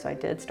So I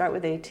did start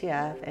with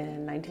ATF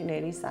in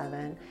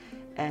 1987,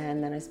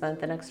 and then I spent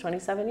the next over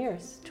 27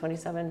 years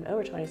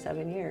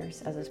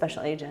as a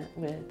special agent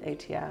with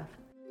ATF.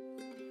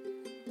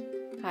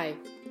 Hi,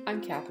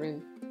 I'm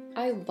Catherine.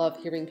 I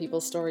love hearing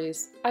people's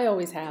stories. I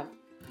always have.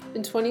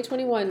 In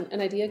 2021,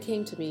 an idea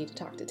came to me to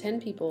talk to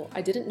 10 people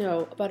I didn't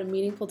know about a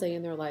meaningful day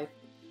in their life.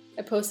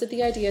 I posted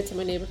the idea to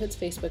my neighborhood's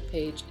Facebook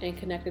page and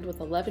connected with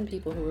 11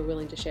 people who were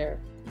willing to share.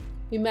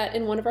 We met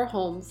in one of our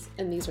homes,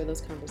 and these are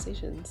those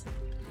conversations.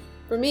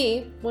 For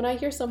me, when I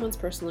hear someone's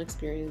personal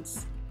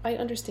experience, I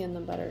understand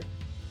them better.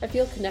 I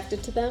feel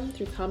connected to them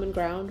through common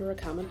ground or a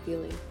common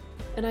feeling,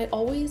 and I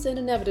always and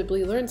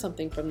inevitably learn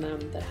something from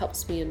them that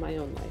helps me in my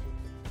own life.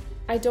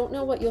 I don't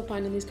know what you'll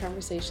find in these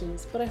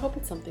conversations, but I hope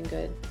it's something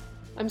good.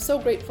 I'm so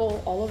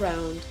grateful all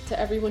around to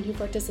everyone who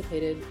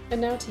participated, and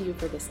now to you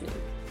for listening.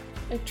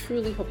 I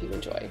truly hope you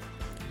enjoy.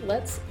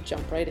 Let's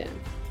jump right in.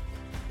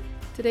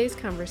 Today's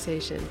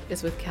conversation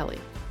is with Kelly.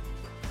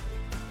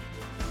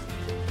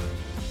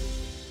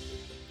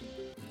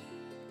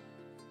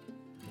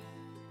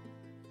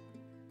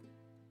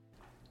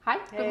 Hi,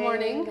 good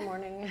morning. Good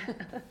morning.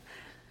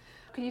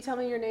 Can you tell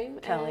me your name?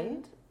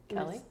 Kelly.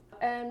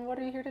 And what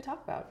are you here to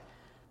talk about?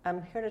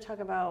 I'm here to talk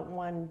about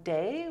one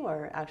day,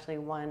 or actually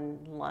one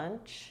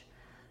lunch,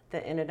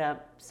 that ended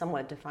up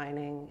somewhat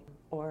defining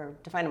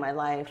my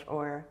life,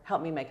 or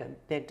helped me make a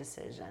big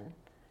decision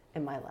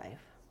in my life.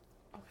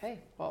 Okay,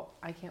 well,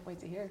 I can't wait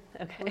to hear.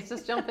 Okay. Let's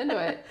just jump into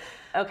it.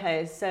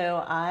 Okay,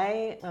 so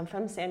I'm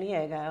from San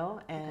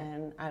Diego,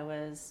 and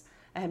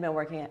I had been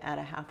working at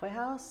a halfway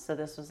house. So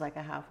this was like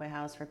a halfway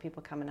house for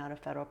people coming out of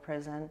federal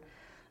prison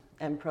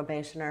and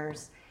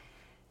probationers.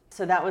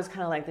 So that was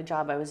kind of like the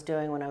job I was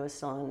doing when I was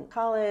still in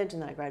college,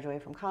 and then I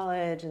graduated from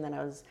college, and then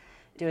I was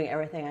doing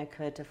everything I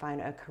could to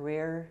find a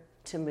career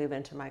to move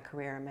into my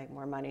career and make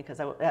more money, because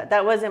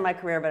that was in my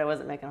career, but I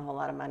wasn't making a whole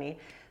lot of money.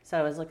 So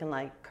I was looking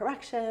like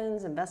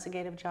corrections,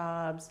 investigative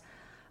jobs,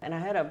 and I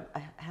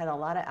had a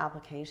lot of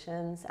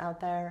applications out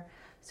there.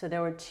 So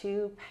there were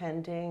 2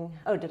 pending.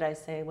 Oh, did I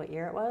say what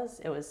year it was?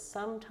 It was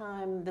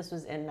sometime, this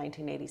was in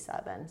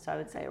 1987, so I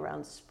would say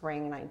around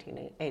spring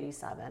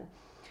 1987.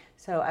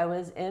 So I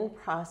was in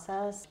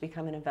process to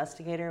become an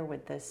investigator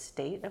with the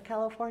state of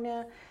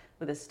California,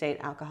 with the state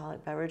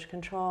alcoholic beverage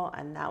control,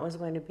 and that was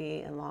going to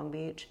be in Long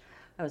Beach.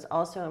 I was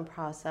also in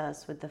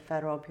process with the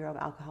Federal Bureau of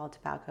Alcohol,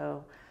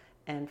 Tobacco,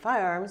 and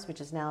Firearms, which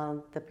is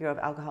now the Bureau of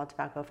Alcohol,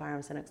 Tobacco,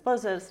 Firearms and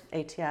Explosives,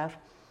 ATF.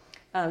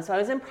 So I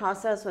was in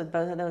process with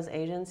both of those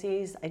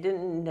agencies. I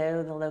didn't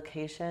know the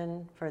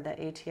location for the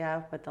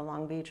ATF, but the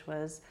Long Beach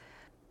was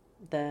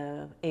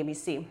the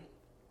ABC.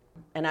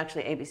 And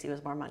actually ABC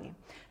was more money.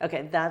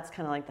 Okay, that's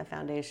kind of like the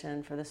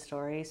foundation for the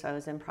story. So I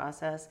was in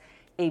process.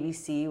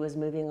 ABC was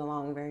moving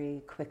along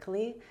very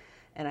quickly,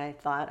 and I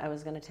thought I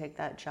was going to take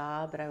that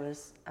job, but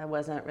I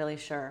wasn't really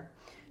sure.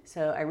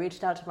 So I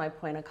reached out to my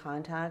point of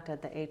contact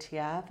at the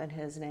ATF, and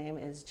his name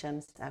is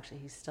Jim. Actually,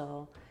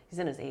 he's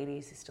in his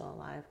 80s. He's still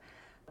alive.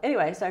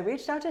 Anyway, so I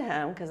reached out to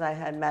him because I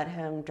had met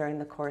him during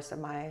the course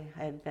of I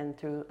had been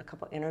through a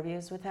couple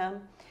interviews with him.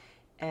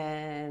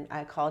 And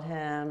I called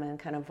him and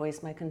kind of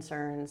voiced my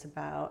concerns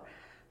about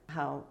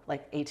how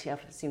like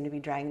ATF seemed to be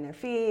dragging their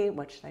feet.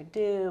 What should I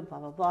do? Blah,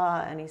 blah,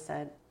 blah. And he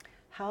said,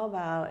 how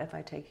about if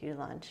I take you to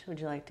lunch? Would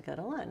you like to go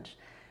to lunch?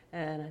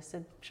 And I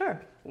said, sure.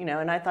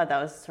 And I thought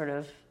that was sort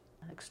of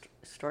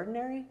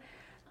extraordinary,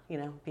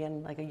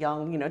 being like a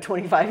young,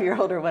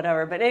 25-year-old or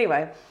whatever. But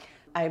anyway,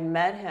 I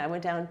met him. I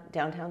went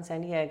downtown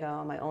San Diego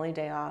on my only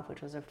day off,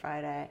 which was a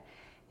Friday.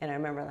 And I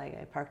remember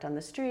I parked on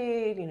the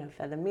street,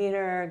 fed the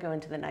meter, go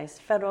into the nice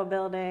federal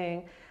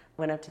building,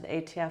 went up to the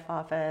ATF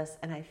office,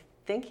 and I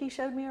think he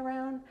showed me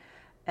around.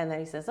 And then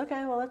he says,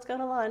 okay, well, let's go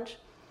to lunch.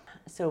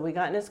 So we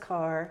got in his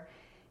car,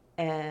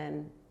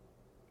 and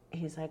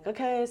he's like,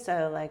 okay,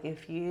 so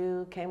if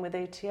you came with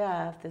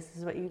ATF, this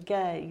is what you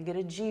get. You get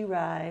a G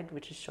ride,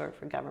 which is short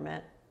for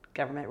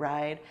government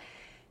ride.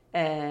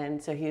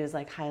 And so he was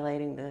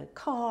highlighting the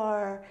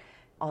car,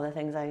 all the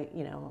things I,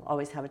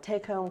 always have a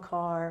take-home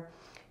car.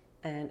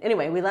 And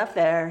anyway, we left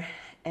there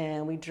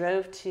and we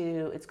drove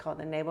to, it's called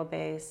the Naval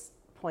Base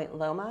Point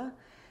Loma,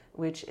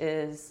 which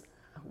it's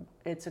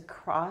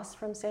across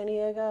from San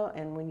Diego.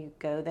 And when you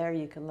go there,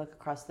 you can look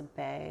across the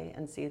bay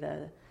and see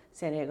the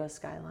San Diego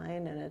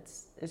skyline. And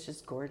it's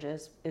just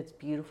gorgeous. It's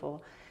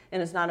beautiful.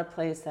 And it's not a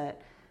place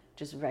that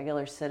just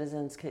regular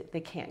citizens,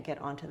 they can't get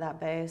onto that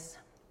base.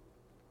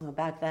 Well,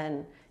 back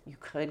then, you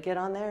could get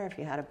on there if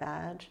you had a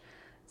badge.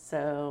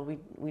 So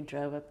we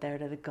drove up there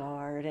to the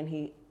guard, and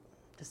he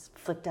just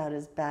flipped out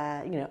his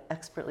badge,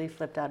 expertly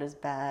flipped out his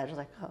badge.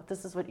 Like, oh,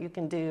 this is what you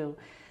can do.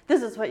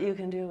 This is what you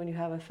can do when you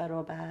have a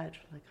federal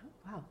badge. Like,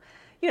 oh,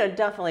 wow.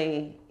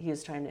 Definitely he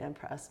was trying to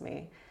impress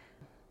me.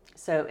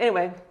 So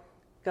anyway,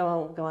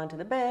 go on to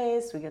the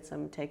base. We get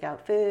some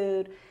takeout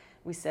food.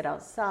 We sit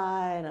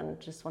outside on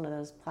just one of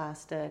those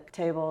plastic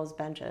tables,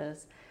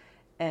 benches.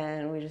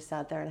 And we just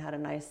sat there and had a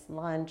nice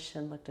lunch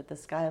and looked at the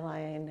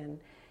skyline. And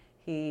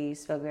he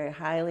spoke very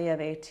highly of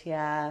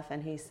ATF.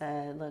 And he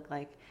said, look,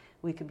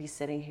 we could be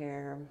sitting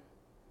here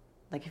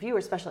Like if you were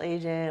a special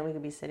agent, we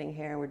could be sitting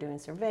here and we're doing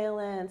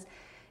surveillance,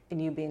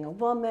 and you being a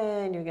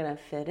woman, you're gonna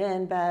fit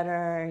in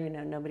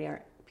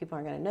better. People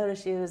aren't gonna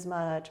notice you as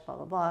much. Blah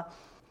blah blah.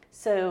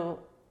 So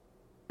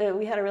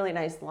we had a really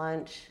nice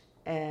lunch,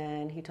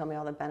 and he told me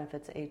all the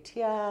benefits of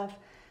ATF.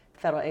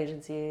 Federal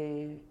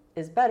agency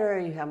is better.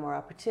 You have more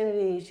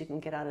opportunities. You can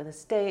get out of the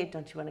state.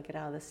 Don't you want to get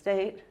out of the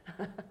state?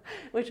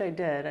 Which I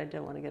did. I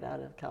did want to get out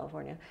of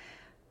California.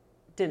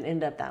 Didn't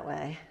end up that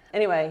way.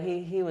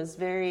 Anyway, he was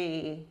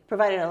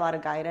provided a lot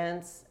of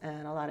guidance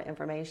and a lot of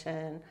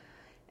information,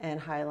 and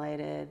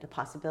highlighted the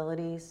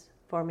possibilities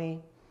for me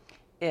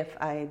if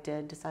I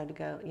did decide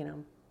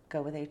to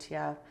go with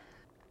ATF.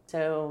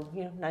 So,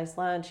 nice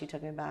lunch. He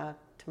took me back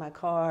to my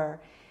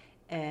car,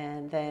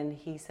 and then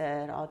he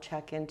said, I'll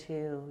check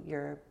into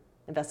your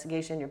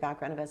investigation, your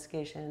background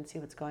investigation, see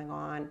what's going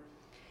on.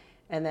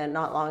 And then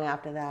not long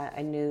after that,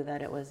 I knew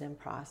that it was in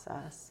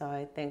process. So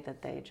I think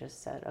that they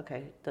just said,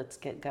 okay, let's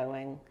get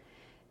going.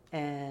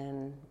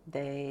 And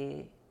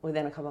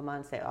within a couple of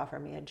months, they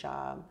offered me a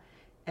job.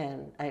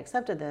 And I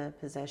accepted the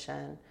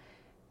position,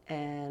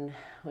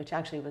 which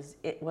actually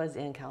was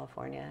in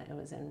California. It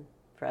was in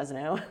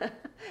Fresno,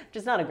 which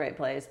is not a great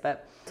place.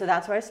 So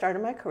that's where I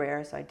started my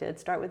career. So I did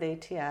start with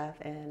ATF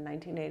in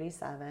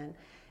 1987.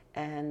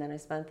 And then I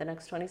spent the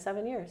next over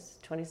 27 years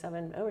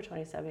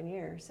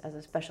as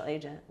a special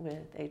agent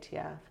with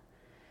ATF.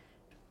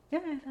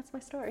 Yeah, that's my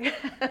story.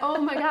 Oh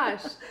my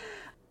gosh.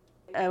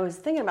 I was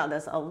thinking about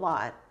this a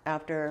lot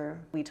after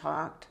we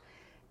talked,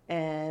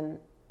 and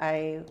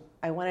I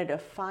wanted to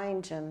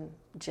find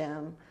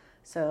Jim.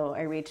 So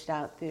I reached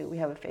out we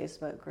have a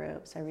Facebook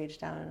group, so I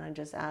reached out and I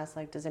just asked,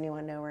 does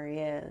anyone know where he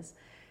is?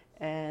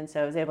 And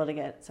so I was able to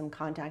get some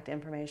contact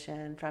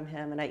information from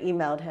him, and I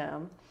emailed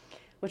him,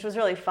 which was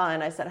really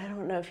fun. I said, I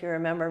don't know if you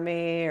remember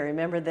me or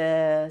remember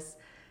this,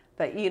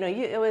 but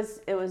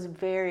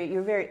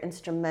you're very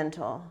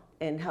instrumental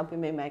in helping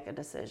me make a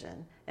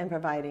decision and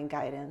providing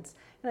guidance.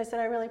 And I said,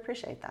 I really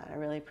appreciate that. I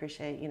really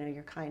appreciate,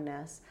 your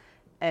kindness.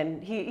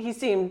 And he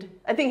seemed,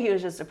 I think he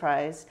was just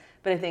surprised,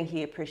 but I think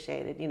he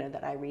appreciated,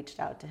 that I reached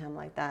out to him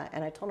like that.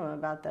 And I told him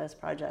about this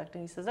project,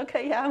 and he says,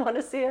 okay, yeah, I want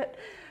to see it.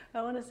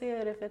 I want to see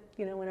it if it,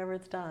 whenever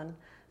it's done.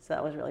 So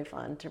that was really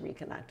fun to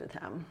reconnect with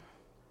him.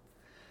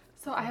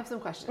 So I have some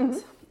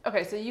questions. Mm-hmm.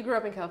 Okay, so you grew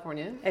up in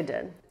California. I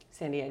did,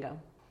 San Diego.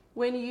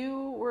 When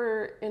you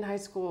were in high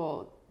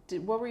school,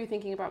 what were you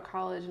thinking about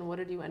college, and what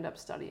did you end up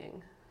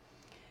studying?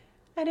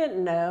 I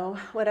didn't know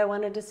what I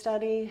wanted to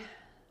study.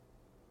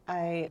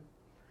 I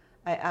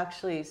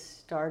actually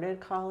started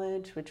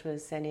college, which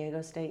was San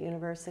Diego State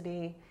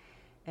University,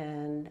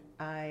 and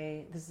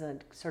this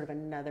is sort of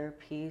another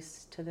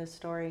piece to this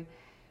story.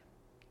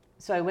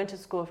 So I went to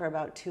school for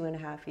about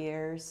 2.5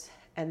 years,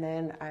 and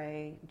then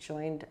I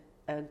joined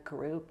a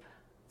group.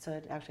 It's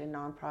actually a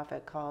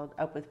nonprofit called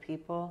Up With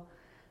People,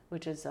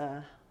 which is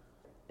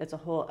it's a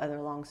whole other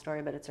long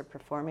story, but it's a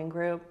performing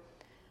group.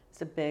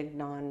 It's a big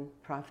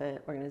nonprofit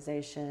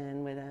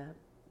organization with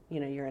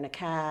you're in a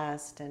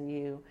cast and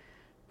you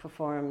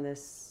perform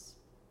this,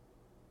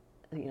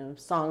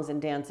 songs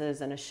and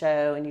dances and a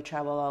show, and you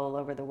travel all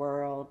over the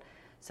world.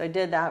 So I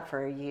did that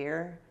for a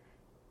year,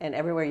 and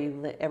everywhere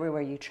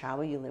you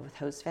travel, you live with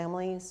host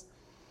families.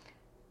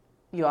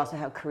 You also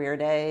have career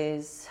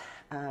days.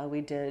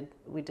 We did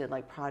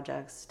like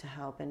projects to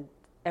help, and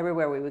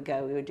everywhere we would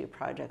go, we would do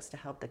projects to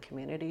help the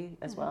community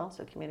as well,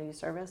 so community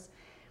service.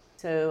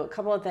 So a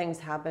couple of things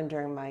happened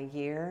during my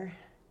year.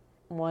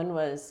 One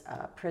was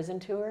a prison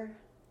tour,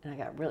 and I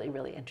got really,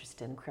 really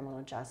interested in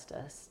criminal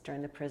justice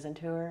during the prison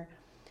tour.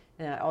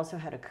 And I also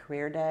had a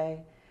career day.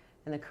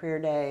 In the career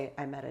day,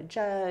 I met a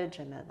judge,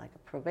 I met like a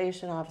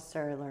probation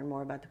officer, I learned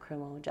more about the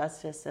criminal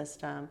justice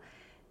system.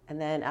 And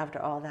then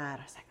after all that,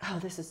 I was like, oh,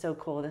 this is so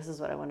cool. This is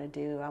what I want to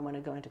do. I want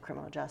to go into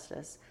criminal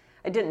justice.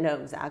 I didn't know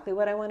exactly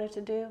what I wanted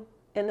to do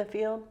in the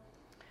field.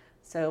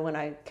 So when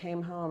I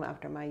came home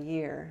after my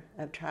year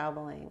of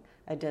traveling,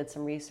 I did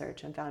some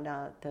research and found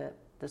out that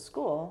the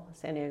school,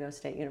 San Diego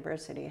State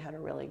University, had a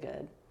really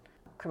good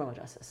criminal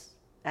justice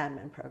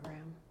admin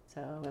program.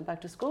 So I went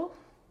back to school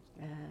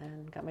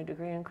and got my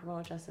degree in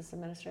criminal justice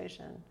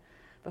administration.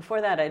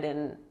 Before that,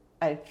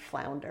 I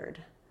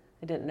floundered.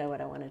 I didn't know what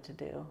I wanted to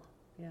do.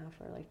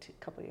 For like a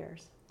couple of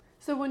years.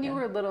 So when you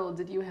were little,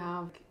 did you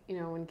have,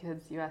 when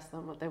kids, you ask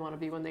them what they want to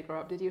be when they grow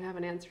up, did you have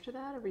an answer to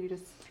that, or were you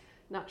just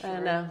not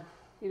sure? No.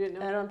 You didn't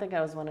know? I don't think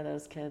I was one of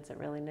those kids that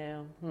really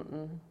knew.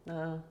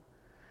 No.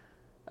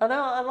 Although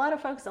a lot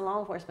of folks in law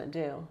enforcement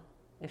do,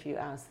 if you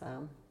ask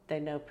them. They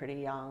know pretty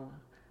young.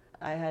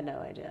 I had no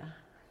idea.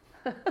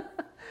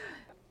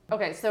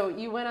 Okay, so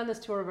you went on this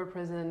tour of a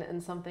prison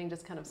and something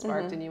just kind of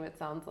sparked in you, it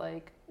sounds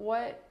like.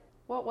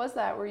 What was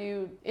that? Were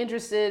you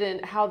interested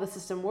in how the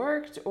system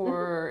worked,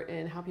 or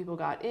in how people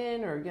got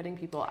in, or getting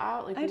people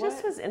out? I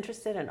just was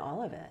interested in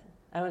all of it.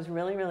 I was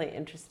really, really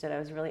interested. I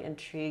was really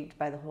intrigued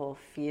by the whole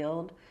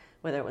field,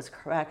 whether it was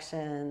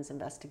corrections,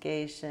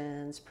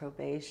 investigations,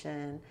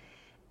 probation.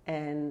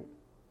 And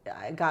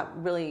I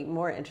got really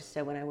more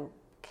interested when I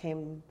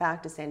came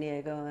back to San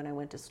Diego and I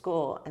went to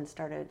school and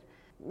started,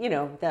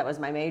 that was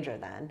my major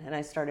then. And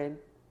I started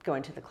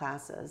going to the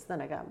classes,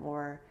 then I got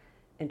more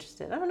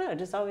interested. I don't know,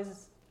 just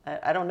always,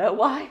 I don't know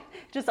why,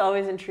 just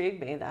always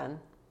intrigued me then.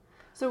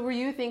 So were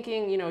you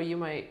thinking, you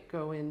might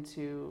go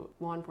into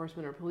law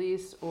enforcement or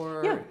police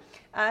or? Yeah,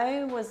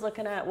 I was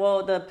looking at,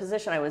 well, the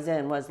position I was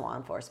in was law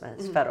enforcement,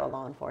 it's federal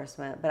law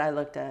enforcement, but I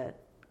looked at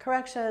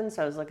corrections.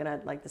 So I was looking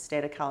at like the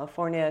state of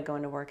California,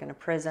 going to work in a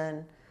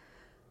prison.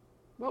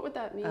 What would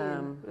that mean?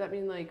 Would that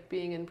mean like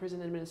being in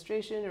prison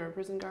administration or a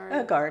prison guard?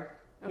 A guard,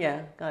 Okay.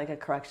 yeah, like a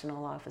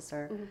correctional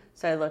officer.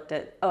 So I looked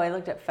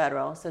at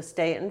federal, so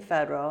state and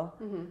federal.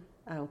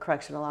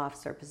 Correctional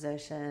officer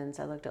positions.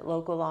 I looked at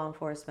local law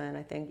enforcement.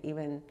 I think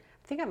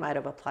I might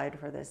have applied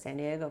for the San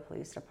Diego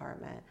Police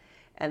Department.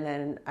 And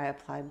then I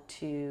applied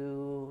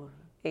to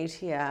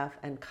ATF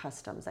and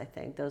Customs, I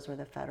think. Those were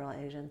the federal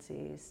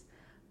agencies.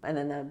 And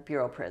then the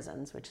Bureau of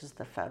Prisons, which is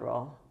the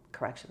federal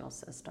correctional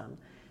system.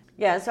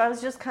 Yeah, so I was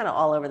just kind of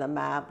all over the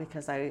map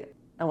because I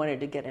wanted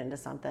to get into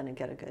something and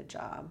get a good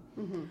job.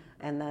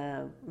 And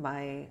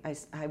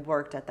I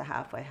worked at the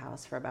halfway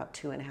house for about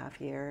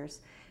 2.5 years.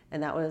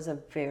 And that was a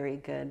very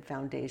good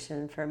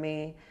foundation for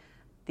me.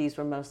 These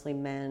were mostly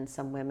men,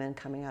 some women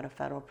coming out of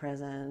federal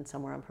prison,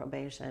 some were on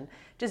probation,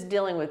 just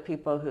dealing with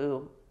people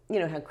who,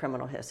 had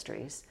criminal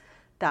histories.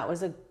 That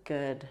was a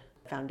good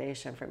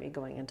foundation for me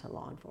going into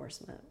law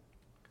enforcement.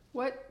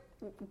 What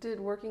did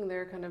working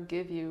there kind of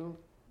give you?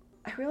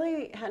 I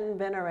really hadn't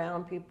been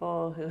around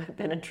people who had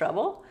been in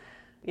trouble.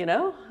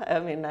 I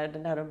mean, I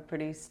had a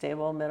pretty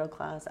stable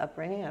middle-class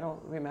upbringing. I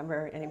don't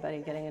remember anybody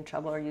getting in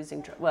trouble or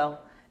using drugs.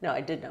 Well, no,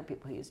 I did know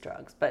people who use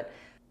drugs, but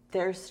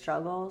their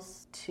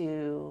struggles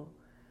to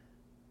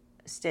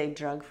stay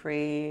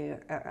drug-free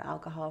or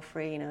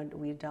alcohol-free,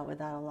 we dealt with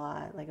that a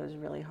lot. Like, it was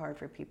really hard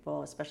for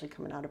people, especially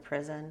coming out of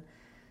prison,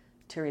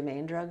 to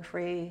remain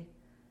drug-free,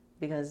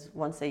 because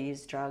once they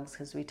used drugs,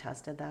 because we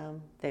tested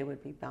them, they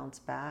would be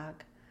bounced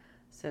back.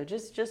 So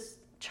just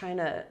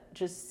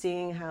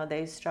seeing how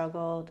they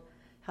struggled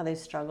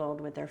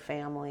with their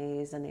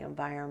families and the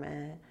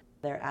environment,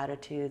 their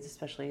attitudes,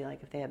 especially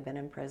like if they had been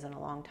in prison a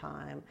long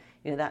time,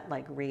 that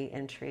like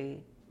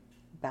re-entry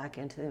back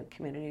into the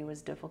community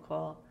was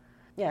difficult.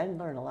 Yeah, I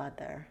learned a lot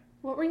there.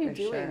 What were you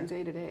doing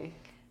day to day?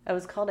 I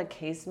was called a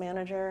case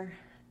manager,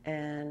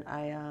 and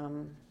I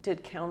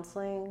did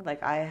counseling.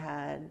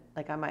 I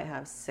might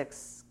have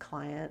 6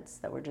 clients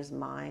that were just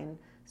mine.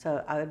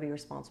 So I would be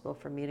responsible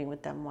for meeting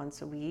with them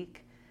once a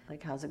week.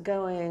 Like, how's it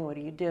going? What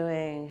are you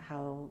doing?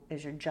 How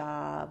is your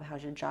job?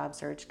 How's your job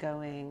search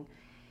going?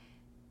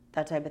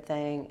 That type of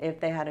thing.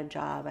 If they had a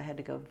job, I had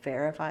to go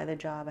verify the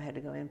job. I had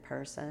to go in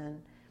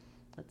person.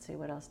 Let's see,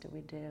 what else did we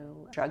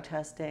do? Drug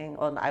testing.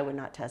 Well, I would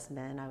not test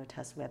men. I would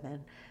test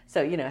women.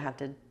 So, have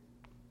to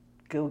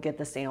go get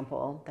the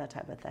sample, that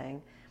type of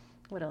thing.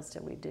 What else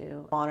did we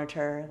do?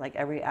 Monitor, like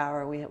every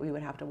hour we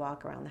would have to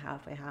walk around the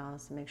halfway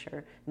house and make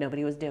sure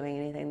nobody was doing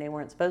anything they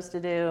weren't supposed to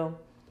do.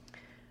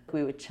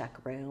 We would check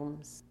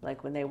rooms.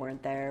 Like when they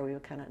weren't there, we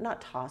would kind of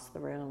not toss the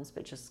rooms,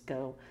 but just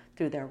go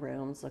through their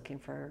rooms looking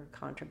for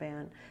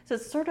contraband. So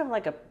it's sort of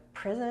like a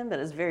prison, but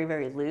it's very,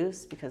 very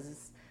loose because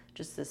it's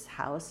just this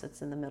house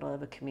that's in the middle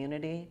of a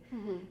community.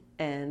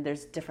 And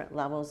there's different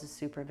levels of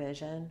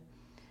supervision.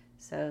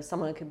 So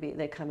someone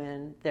they come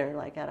in, they're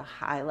like at a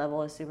high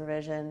level of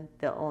supervision.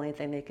 The only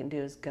thing they can do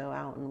is go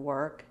out and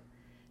work.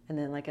 And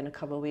then like in a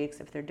couple of weeks,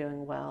 if they're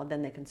doing well,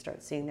 then they can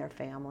start seeing their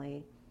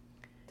family.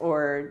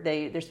 Or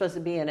they're supposed to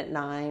be in at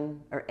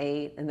 9 or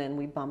 8, and then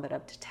we bump it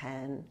up to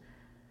 10.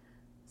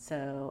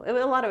 So a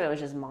lot of it was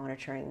just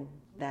monitoring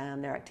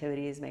them, their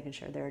activities, making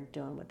sure they're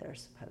doing what they're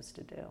supposed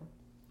to do.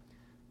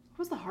 What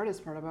was the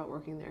hardest part about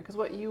working there? Because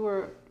you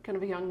were kind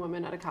of a young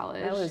woman out of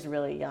college. I was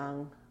really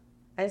young.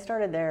 I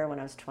started there when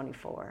I was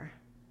 24.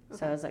 Okay.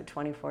 So I was like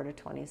 24 to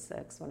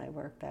 26 when I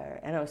worked there.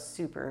 And I was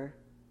super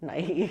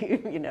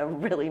naive,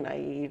 really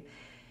naive.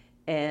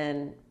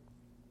 And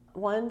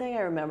one thing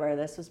I remember,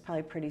 this was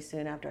probably pretty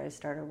soon after I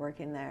started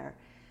working there,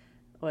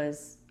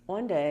 was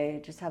one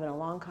day just having a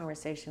long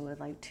conversation with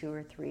like 2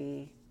 or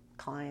 3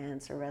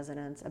 clients or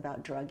residents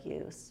about drug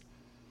use.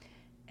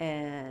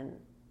 And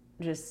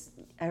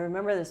I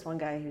remember this one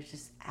guy who's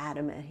just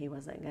adamant he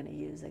wasn't going to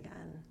use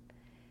again.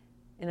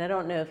 And I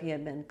don't know if he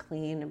had been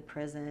clean in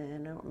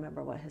prison. I don't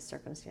remember what his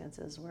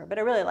circumstances were, but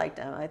I really liked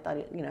him. I thought,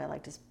 I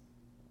liked his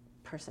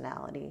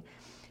personality.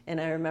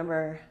 And I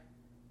remember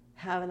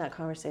having that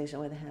conversation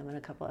with him and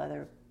a couple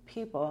other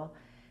people,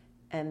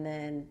 and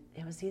then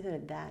it was either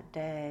that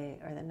day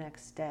or the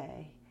next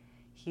day,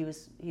 he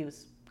was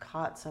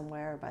caught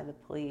somewhere by the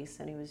police,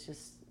 and he was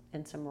just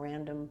in some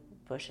random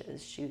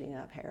bushes shooting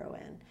up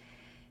heroin,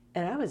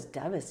 and I was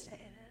devastated.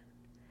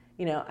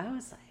 I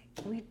was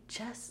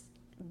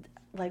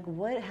like,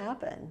 what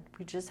happened?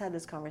 We just had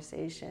this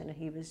conversation, and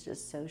he was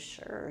just so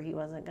sure he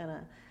wasn't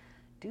gonna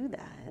do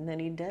that, and then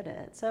he did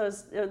it. So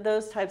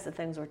those types of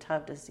things were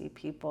tough to see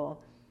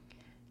people.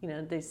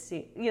 They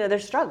see, they're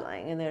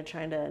struggling and they're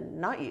trying to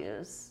not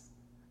use,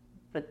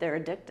 but they're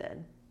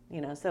addicted,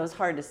 so it was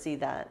hard to see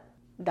that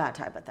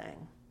type of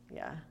thing.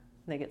 Yeah.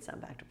 They get sent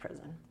back to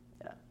prison.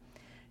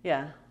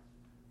 Yeah.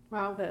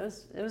 Wow. But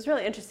it was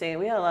really interesting.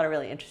 We had a lot of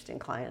really interesting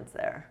clients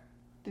there.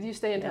 Did you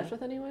stay in touch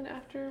with anyone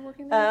after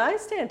working there? I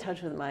stay in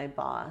touch with my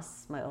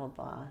boss, my old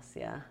boss.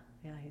 Yeah,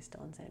 he's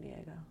still in San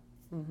Diego.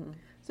 Mm-hmm.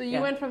 So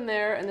you went from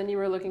there, and then you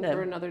were looking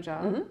for another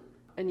job,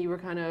 and you were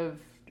kind of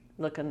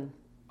looking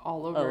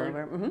all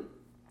over.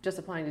 Just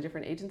applying to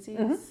different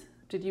agencies.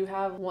 Did you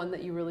have one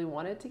that you really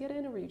wanted to get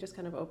in, or were you just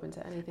kind of open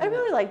to anything? I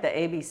really liked the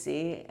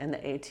ABC and the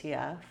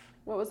ATF.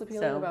 What was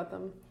appealing about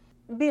them?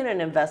 Being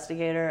an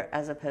investigator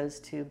as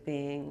opposed to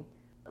being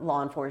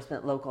law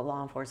enforcement, local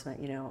law enforcement,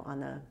 on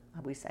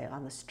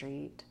the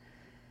street.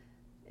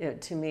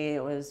 To me,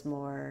 it was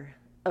more,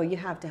 you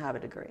have to have a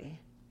degree.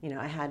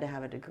 I had to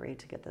have a degree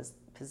to get this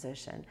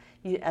position.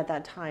 At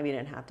that time, you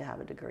didn't have to have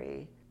a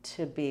degree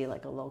to be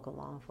like a local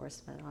law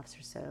enforcement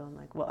officer. So I'm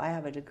like, well, I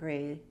have a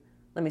degree.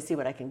 Let me see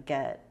what I can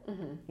get,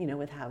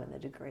 with having the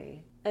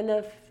degree. And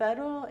the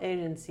federal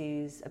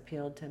agencies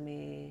appealed to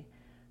me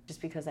just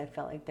because I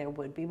felt like there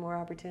would be more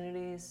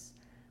opportunities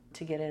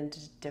to get into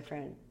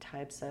different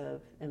types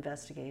of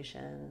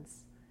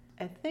investigations.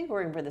 I think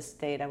working for the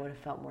state, I would have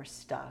felt more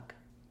stuck.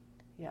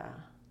 Yeah.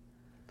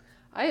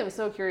 I am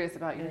so curious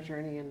about your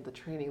journey and the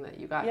training that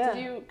you got. Yeah.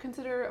 Did you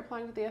consider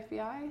applying to the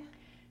FBI?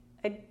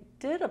 I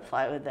did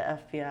apply with the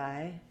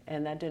FBI,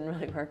 and that didn't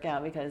really work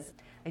out because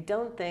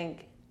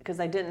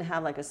I didn't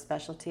have like a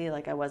specialty,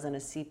 like I wasn't a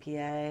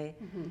CPA,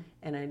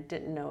 and I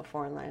didn't know a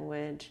foreign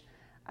language.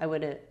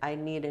 I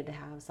needed to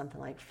have something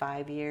like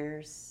 5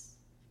 years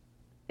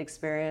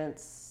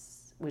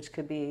experience, which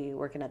could be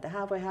working at the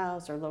halfway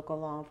house or local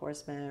law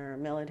enforcement or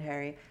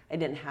military. I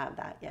didn't have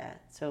that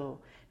yet, so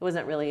it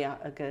wasn't really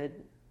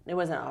it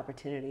wasn't an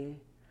opportunity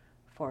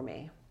for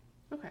me.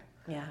 Okay.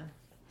 Yeah.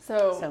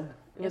 So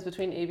it was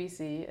between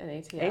ABC and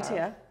ATF.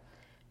 ATF.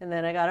 And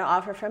then I got an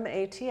offer from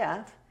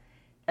ATF.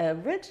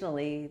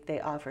 Originally, they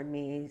offered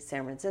me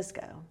San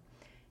Francisco.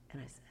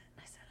 And I said,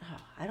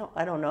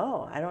 I don't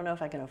know. I don't know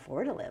if I can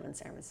afford to live in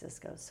San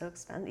Francisco. It's so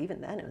expensive.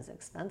 Even then, it was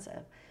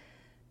expensive.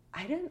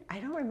 I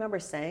don't remember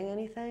saying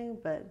anything,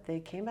 but they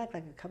came back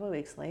like a couple of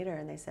weeks later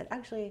and they said,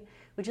 actually,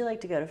 would you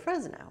like to go to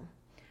Fresno?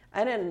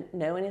 I didn't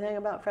know anything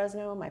about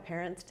Fresno. My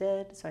parents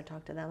did, so I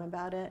talked to them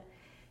about it.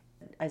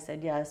 I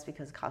said yes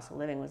because the cost of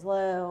living was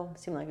low.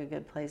 Seemed like a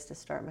good place to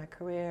start my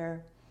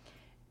career.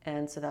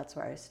 And so that's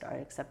where I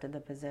accepted the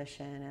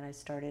position, and I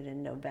started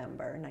in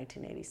November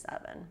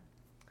 1987.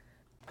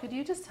 Could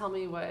you just tell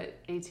me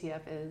what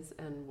ATF is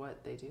and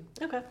what they do?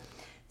 Okay.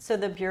 So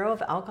the Bureau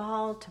of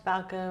Alcohol,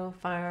 Tobacco,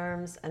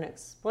 Firearms and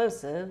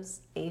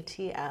Explosives,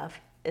 ATF,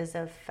 is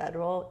a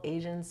federal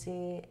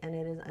agency, and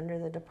it is under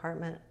the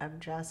Department of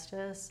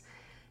Justice.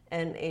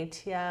 And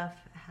ATF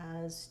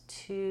has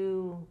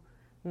two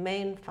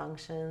main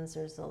functions.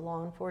 There's the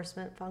law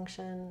enforcement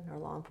function, or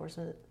law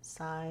enforcement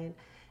side,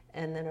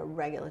 and then a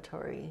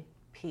regulatory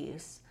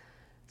piece.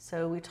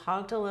 So we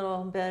talked a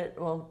little bit,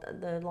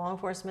 the law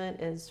enforcement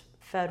is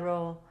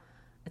federal,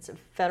 it's a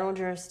federal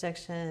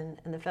jurisdiction,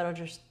 and the federal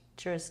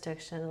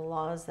jurisdiction, the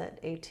laws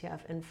that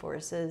ATF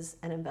enforces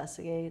and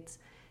investigates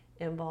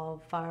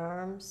involve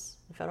firearms,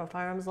 the federal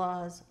firearms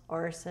laws,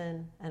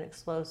 arson, and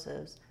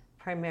explosives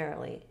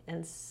primarily,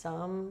 and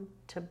some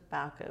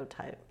tobacco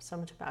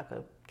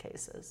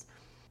cases.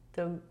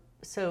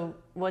 So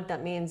what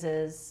that means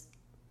is,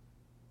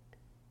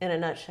 in a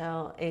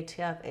nutshell,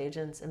 ATF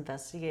agents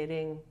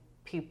investigating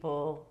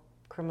people,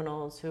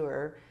 criminals who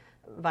are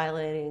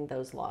violating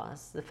those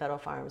laws, the federal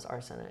firearms,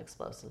 arson, and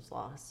explosives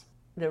laws.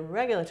 The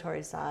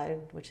regulatory side,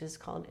 which is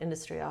called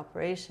industry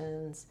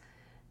operations,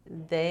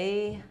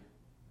 they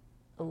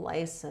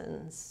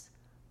license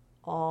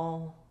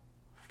all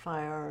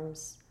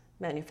firearms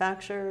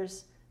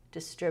manufacturers,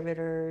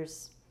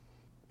 distributors,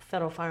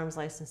 federal firearms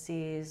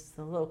licensees,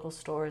 the local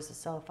stores that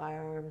sell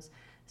firearms.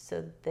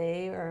 So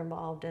they are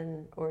involved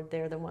in, or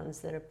they're the ones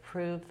that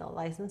approve the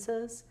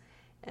licenses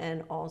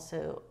and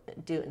also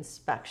do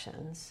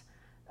inspections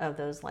of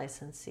those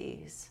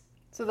licensees.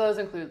 So those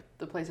include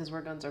the places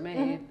where guns are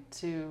made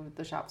to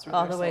the shops where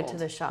all they're the way sold. to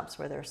the shops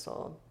where they're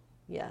sold.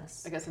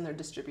 Yes. I guess, and they're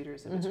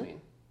distributors in between.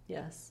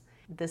 Yes.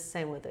 The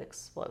same with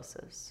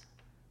explosives.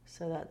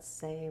 So that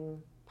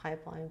same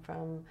pipeline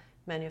from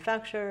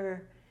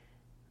manufacturer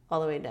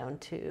all the way down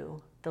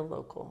to the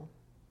local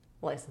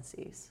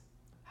licensees.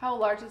 How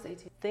large is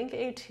ATF? I think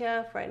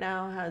ATF right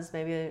now has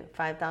maybe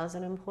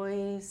 5,000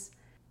 employees.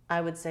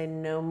 I would say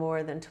no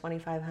more than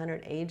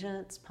 2,500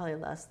 agents, probably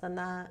less than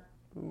that.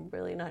 I'm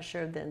really not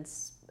sure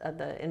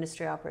the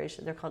industry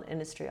operation, they're called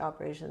industry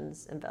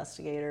operations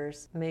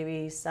investigators,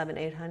 maybe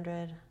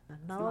 700-800.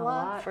 Not a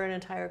lot for an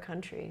entire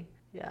country.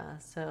 Yeah,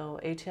 so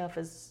ATF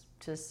has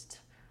just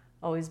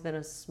always been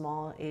a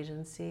small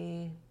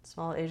agency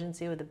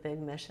with a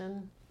big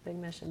mission,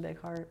 big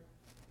heart.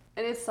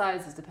 And its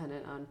size is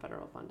dependent on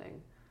federal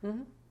funding.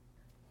 Mm-hmm.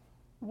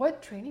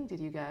 What training did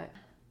you get?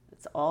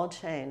 It's all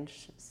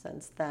changed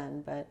since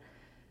then, but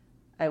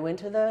I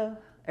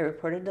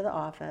reported to the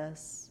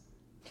office.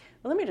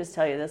 Well, let me just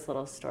tell you this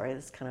little story.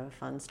 This is kind of a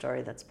fun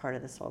story that's part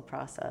of this whole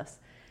process,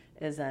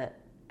 is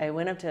that I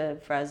went up to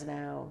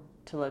Fresno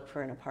to look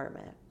for an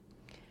apartment.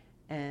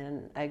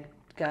 And I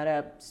got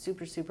up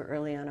super, super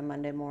early on a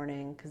Monday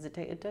morning because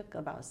it took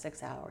about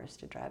 6 hours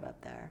to drive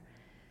up there.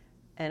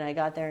 And I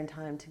got there in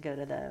time to go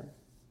to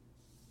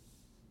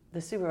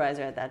the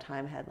supervisor at that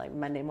time had like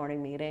Monday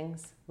morning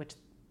meetings, which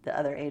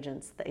the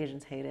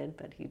agents hated,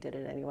 but he did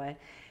it anyway.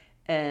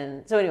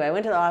 And so anyway, I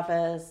went to the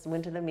office,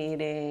 went to the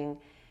meeting,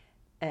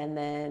 and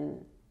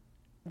then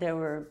there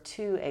were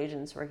 2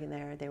 agents working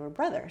there. They were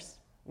brothers,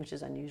 which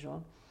is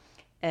unusual.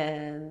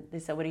 And they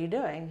said, "What are you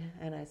doing?"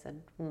 And I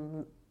said,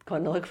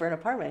 "Going to look for an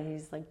apartment."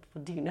 He's like,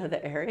 "Well, do you know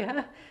the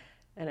area?"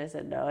 And I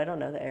said, "No, I don't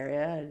know the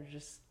area. I'm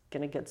just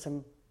going to get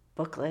some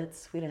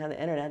booklets." We didn't have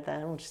the internet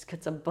then. We'll just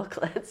get some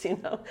booklets,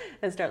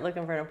 and start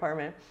looking for an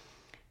apartment.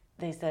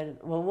 They said,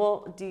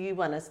 well, do you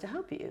want us to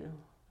help you?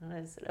 And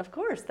I said, "Of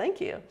course, thank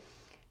you."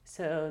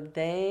 So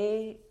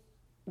they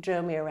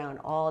drove me around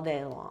all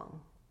day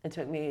long. It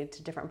took me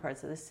to different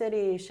parts of the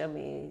city, showed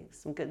me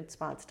some good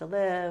spots to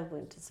live,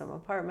 went to some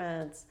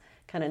apartments,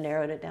 kind of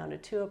narrowed it down to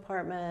 2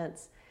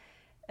 apartments.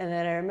 And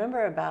then I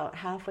remember about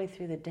halfway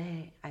through the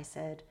day, I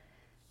said,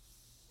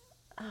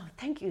 "Oh,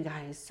 thank you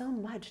guys so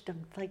much.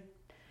 Like,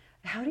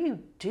 how do you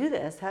do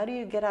this? How do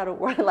you get out of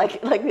work?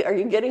 Like, are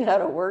you getting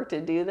out of work to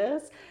do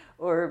this?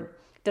 Or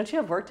don't you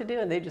have work to do?"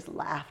 And they just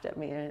laughed at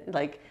me.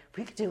 Like,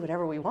 we could do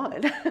whatever we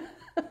want.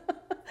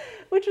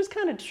 Which was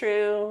kind of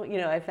true.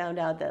 I found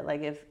out that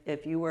like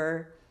if you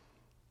were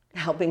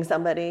helping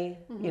somebody,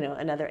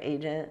 another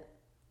agent,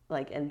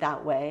 like in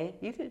that way,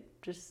 you could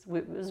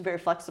it was very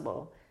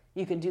flexible.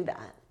 You could do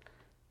that.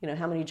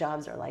 How many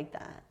jobs are like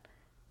that?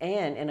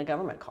 And in a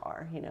government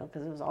car,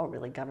 because it was all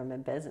really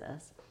government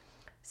business.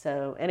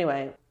 So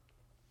anyway,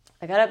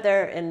 I got up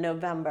there in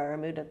November, I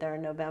moved up there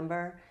in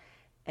November,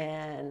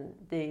 and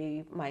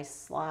my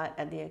slot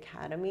at the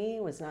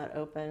academy was not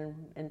open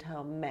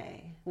until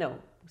May. No,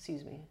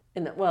 excuse me.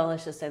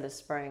 Let's just say the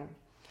spring.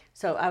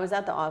 So I was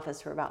at the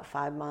office for about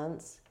 5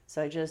 months.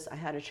 So I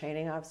had a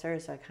training officer,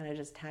 so I kind of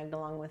just tagged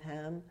along with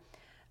him.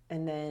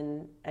 And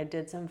then I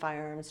did some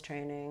firearms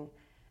training,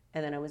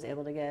 and then I was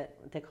able to get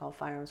what they call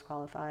firearms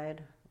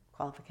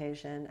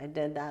qualification. I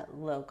did that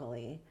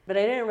locally, but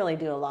I didn't really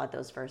do a lot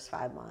those first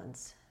 5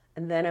 months.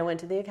 And then I went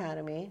to the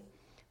academy,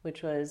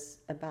 which was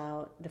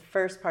the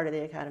first part of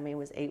the academy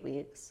was 8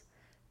 weeks.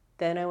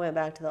 Then I went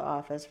back to the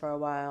office for a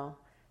while.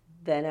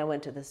 Then I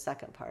went to the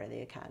second part of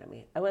the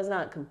academy. I was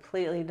not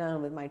completely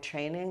done with my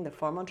training, the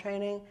formal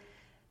training,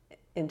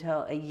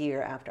 until a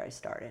year after I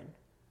started.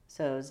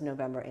 So it was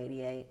November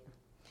 88.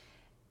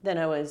 Then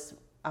I was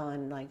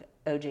on like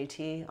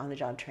OJT, on the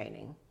job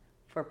training,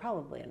 for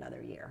probably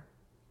another year.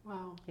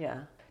 Wow. Yeah.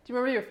 Do you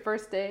remember your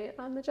first day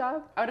on the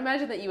job? I would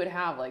imagine that you would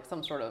have like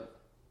some sort of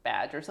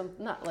badge or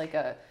something, not like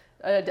a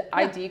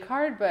ID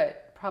card,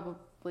 but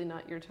probably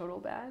not your total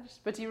badge.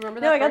 But do you remember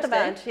that? No, I got first the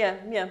badge. day?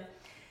 Yeah.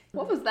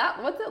 What was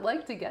that? What's it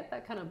like to get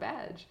that kind of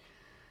badge?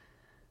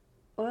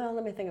 Well,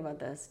 let me think about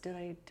this.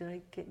 Did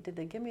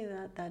they give me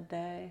that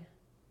day?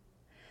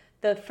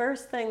 The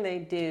first thing they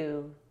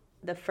do,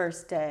 the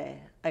first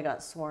day, I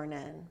got sworn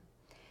in.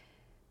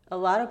 A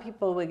lot of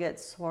people would get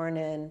sworn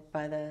in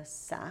by the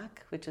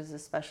SAC, which is the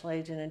special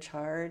agent in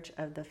charge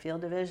of the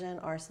field division.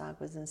 Our SAC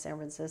was in San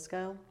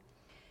Francisco.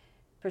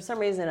 For some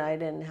reason, I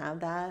didn't have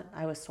that.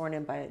 I was sworn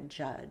in by a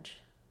judge,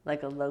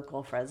 like a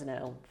local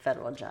Fresno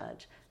federal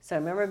judge. So I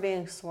remember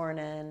being sworn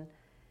in.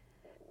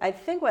 I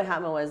think what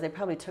happened was they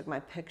probably took my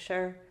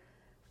picture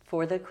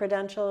for the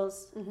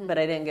credentials, but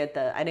I didn't get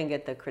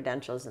the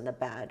credentials and the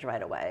badge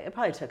right away. It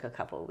probably took a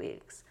couple of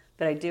weeks.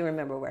 But I do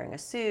remember wearing a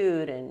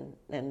suit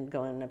and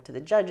going up to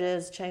the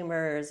judges'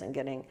 chambers and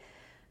getting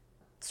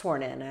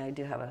sworn in. And I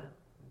do have a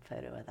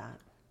photo of that.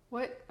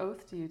 What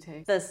oath do you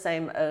take? The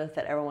same oath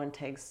that everyone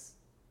takes,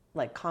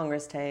 like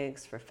Congress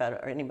takes for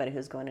federal, or anybody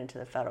who's going into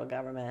the federal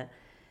government.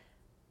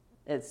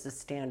 It's the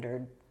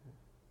standard.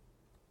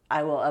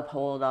 I will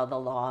uphold all the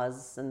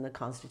laws and the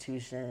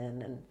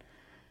Constitution, and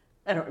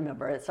I don't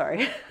remember it,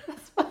 sorry.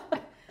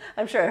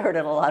 I'm sure I heard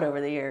it a lot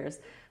over the years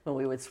when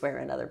we would swear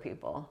in other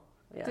people.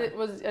 Yeah.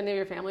 Was any of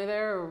your family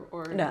there,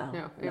 or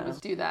No. It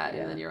was do that,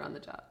 and then you're on the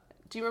job.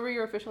 Do you remember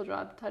your official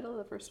job title,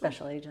 the first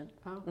Special agent.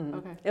 Oh, Mm-hmm.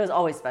 Okay. It was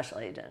always special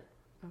agent.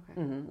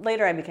 Okay. Mm-hmm.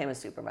 Later I became a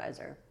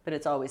supervisor, but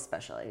it's always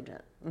special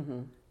agent.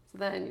 Mm-hmm. So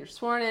then you're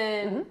sworn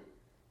in,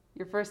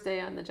 your first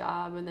day on the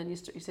job, and then you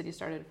said you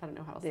started, I don't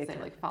know how else to say,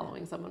 like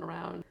following someone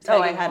around.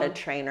 Oh, I had a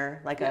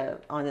trainer, like a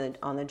on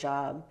the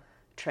job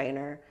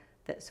trainer,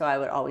 so I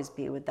would always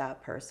be with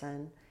that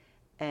person.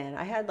 And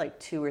I had like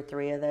 2 or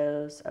 3 of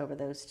those over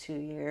those 2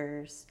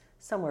 years.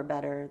 Some were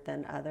better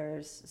than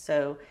others.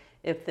 So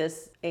if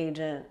this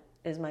agent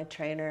is my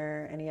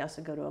trainer and he has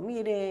to go to a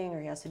meeting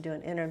or he has to do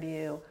an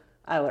interview,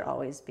 I would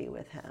always be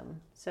with him.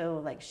 So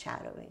like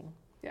shadowing.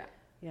 Yeah.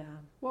 Yeah.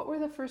 What were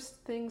the first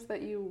things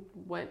that you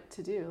went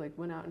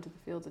out into the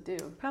field to do?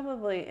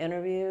 Probably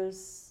interview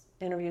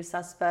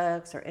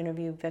suspects or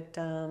interview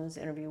victims,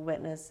 interview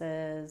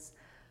witnesses.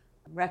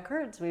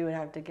 Records, we would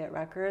have to get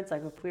records.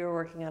 Like if we were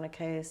working on a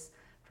case,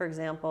 for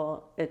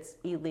example, it's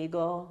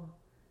illegal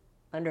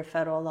under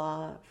federal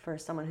law for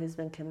someone who's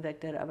been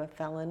convicted of a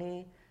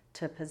felony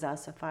to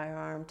possess a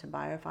firearm, to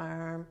buy a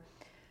firearm.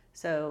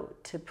 So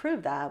to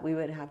prove that, we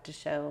would have to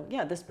show,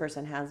 yeah, this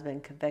person has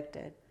been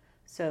convicted.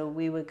 So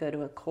we would go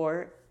to a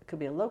court, it could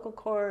be a local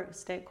court,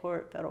 state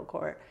court, federal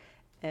court,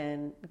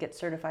 and get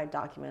certified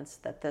documents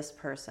that this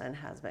person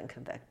has been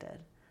convicted.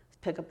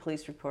 Pick up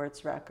police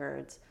reports,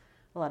 records,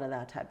 a lot of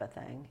that type of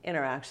thing.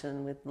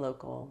 Interaction with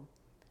local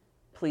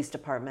police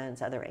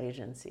departments, other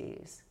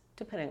agencies,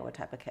 depending on what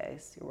type of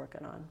case you're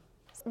working on.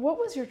 What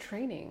was your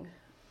training?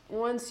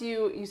 Once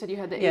you said you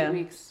had the 8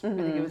 weeks, I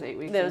think it was 8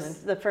 weeks.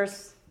 The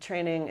first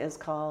training was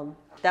called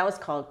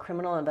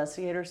Criminal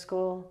Investigator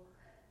School.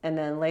 And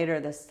then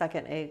later, the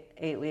second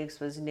eight weeks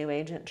was new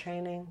agent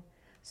training.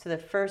 So the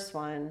first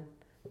one,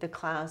 the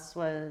class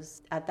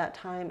was, at that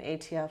time,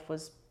 ATF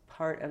was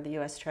part of the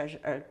U.S.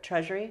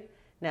 Treasury.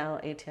 Now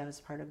ATF is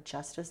part of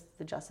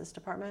the Justice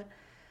Department.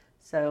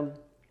 So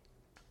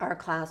our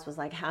class was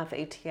like half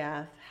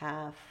ATF,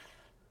 half,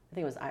 I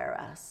think it was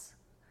IRS.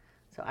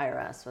 So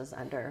IRS was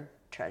under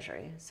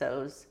Treasury.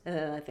 So it was, and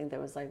then I think there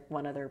was like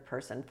one other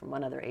person from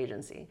one other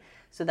agency.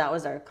 So that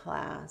was our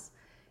class.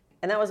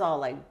 And that was all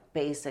like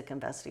basic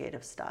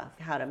investigative stuff.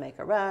 How to make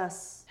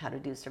arrests, how to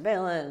do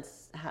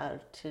surveillance, how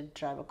to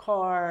drive a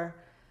car.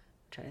 I'm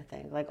trying to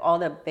think, like all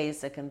the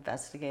basic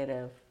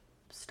investigative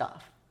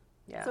stuff.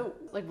 Yeah. So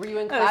like were you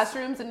in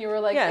classrooms and you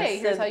were like, hey,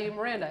 here's how you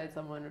Mirandize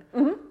someone?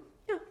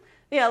 Mm-hmm.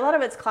 Yeah, a lot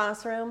of it's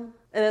classroom.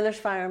 And then there's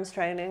firearms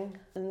training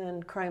and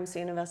then crime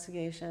scene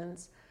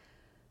investigations.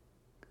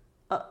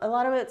 A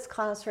lot of it's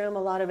classroom,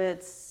 a lot of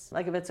it's,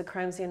 like if it's a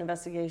crime scene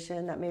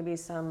investigation, that may be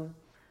some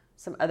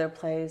other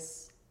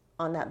place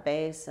on that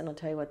base, and I'll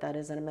tell you what that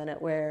is in a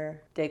minute,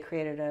 where they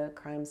created a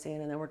crime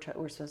scene and then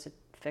we're supposed to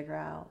figure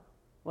out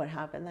what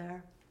happened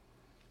there.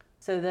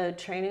 So the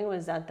training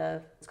was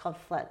it's called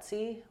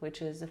FLETC,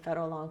 which is the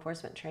Federal Law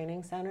Enforcement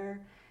Training Center,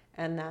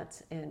 and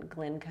that's in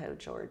Glencoe,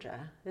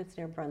 Georgia. It's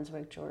near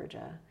Brunswick,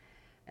 Georgia.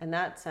 And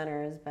that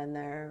center has been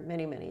there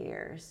many, many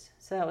years.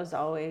 So that was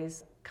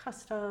always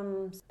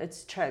customs.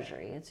 It's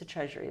Treasury. It's a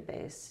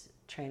Treasury-based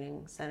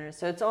training center.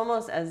 So it's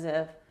almost as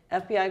if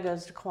FBI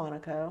goes to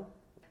Quantico,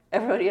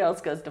 everybody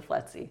else goes to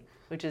FLETC,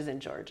 which is in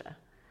Georgia.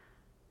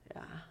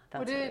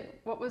 Yeah.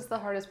 What was the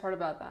hardest part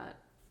about that?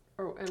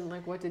 And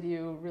like, what did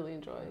you really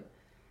enjoy?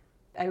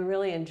 I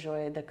really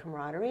enjoyed the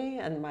camaraderie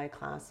and my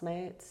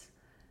classmates.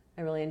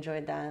 I really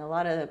enjoyed that. A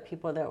lot of the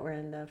people that were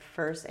in the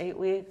first 8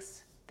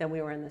 weeks, then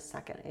we were in the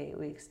second 8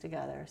 weeks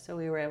together. So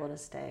we were able to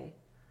stay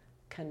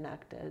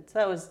connected. So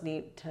that was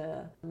neat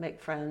to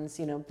make friends,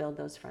 build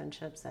those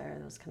friendships there,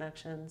 those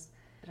connections.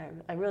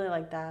 I really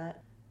liked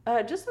that.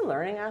 Just the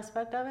learning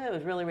aspect of it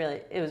was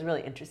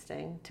really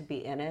interesting to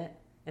be in it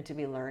and to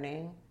be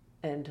learning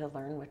and to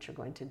learn what you're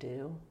going to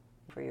do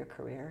for your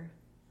career.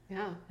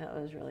 Yeah. That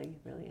was really,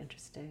 really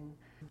interesting.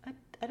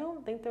 I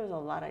don't think there was a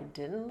lot I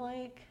didn't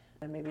like.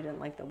 I maybe didn't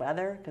like the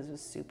weather because it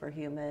was super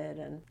humid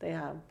and they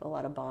have a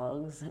lot of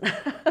bugs.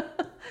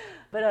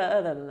 But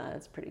other than that,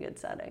 it's a pretty good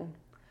setting.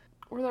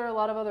 Were there a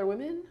lot of other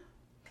women?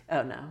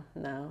 Oh,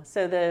 no.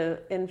 So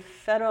in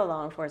federal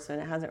law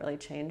enforcement, it hasn't really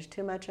changed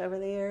too much over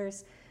the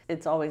years.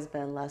 It's always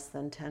been less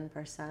than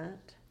 10%,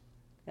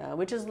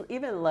 which is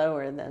even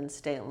lower than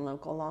state and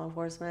local law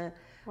enforcement.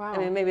 Wow. I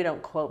mean, maybe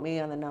don't quote me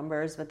on the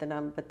numbers, but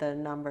the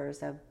numbers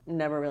have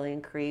never really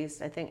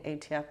increased. I think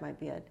ATF might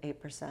be at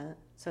 8%.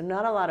 So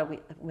not a lot of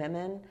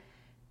women.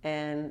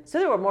 And so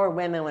there were more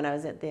women when I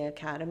was at the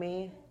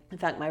academy. In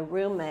fact, my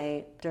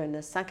roommate during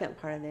the second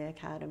part of the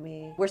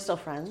academy, we're still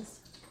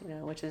friends,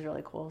 which is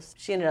really cool.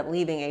 She ended up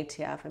leaving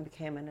ATF and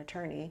became an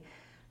attorney,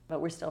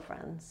 but we're still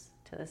friends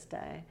to this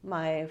day.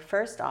 My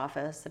first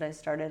office that I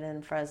started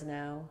in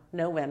Fresno,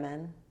 no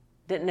women,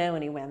 didn't know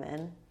any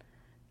women.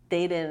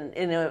 They didn't,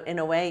 in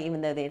a way,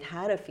 even though they'd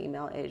had a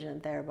female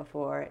agent there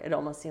before, it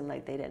almost seemed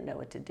like they didn't know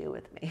what to do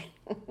with me.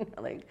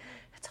 Like,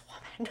 it's a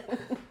woman.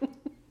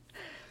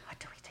 What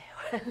do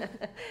we do?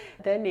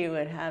 Then you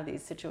would have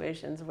these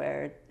situations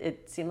where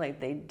it seemed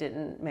like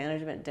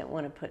management didn't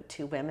want to put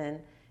two women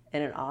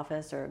in an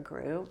office or a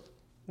group.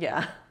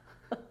 Yeah.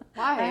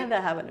 Why? I had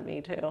that happen to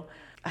me too.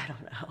 I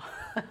don't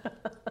know.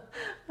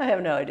 I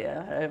have no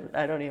idea.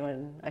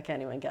 I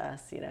can't even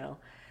guess,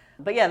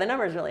 But yeah, the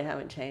numbers really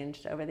haven't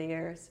changed over the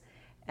years.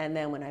 And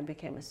then when I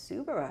became a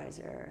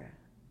supervisor,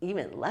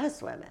 even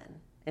less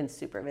women in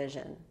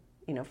supervision,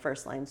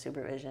 first line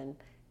supervision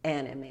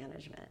and in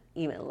management,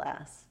 even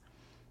less.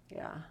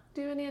 Yeah.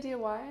 Do you have any idea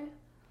why?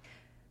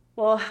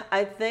 Well,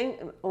 I think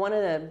one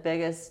of the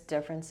biggest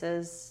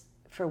differences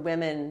for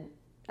women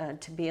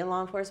to be in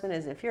law enforcement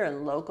is if you're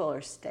in local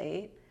or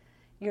state,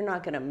 you're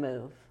not going to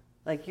move.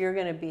 Like you're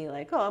going to be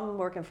like, oh, I'm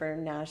working for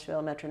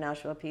Metro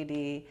Nashville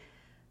PD.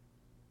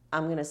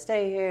 I'm going to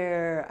stay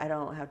here. I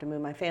don't have to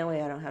move my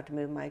family. I don't have to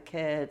move my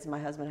kids. My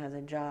husband has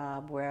a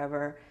job,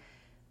 wherever.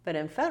 But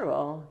in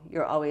federal,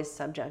 you're always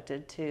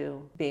subjected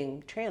to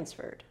being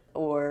transferred,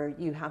 or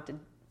you have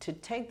to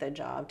take the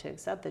job, to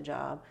accept the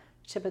job.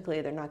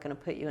 Typically, they're not going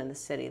to put you in the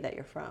city that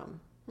you're from.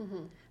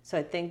 Mm-hmm. So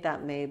I think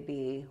that may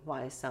be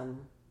why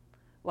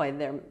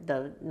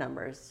the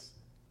numbers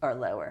are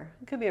lower.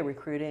 It could be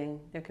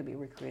there could be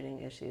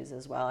recruiting issues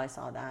as well. I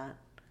saw that.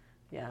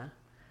 Yeah.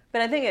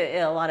 But I think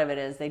a lot of it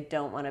is they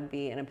don't want to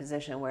be in a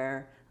position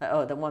where,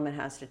 oh, the woman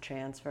has to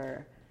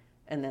transfer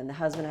and then the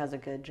husband has a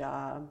good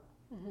job.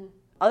 Mm-hmm.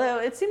 Although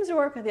it seems to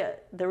work with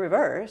the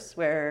reverse,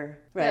 where,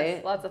 right?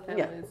 Yes, lots of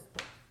families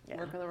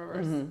work in the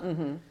reverse. Mm-hmm,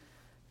 mm-hmm,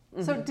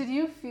 mm-hmm. So did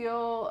you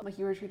feel like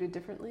you were treated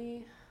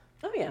differently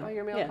by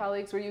your male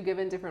colleagues? Were you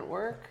given different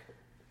work?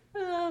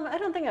 I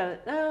don't think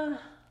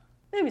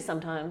maybe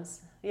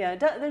sometimes. Yeah,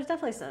 there was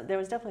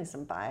definitely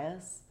some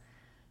bias.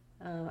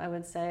 I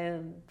would say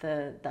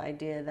the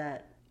idea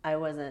that I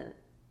wasn't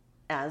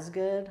as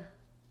good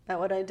at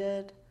what I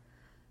did,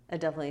 I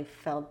definitely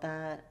felt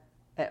that.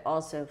 I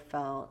also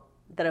felt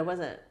that I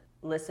wasn't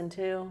listened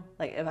to.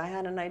 Like if I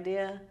had an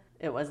idea,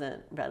 it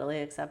wasn't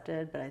readily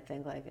accepted. But I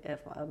think like if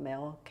a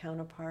male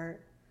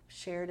counterpart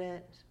shared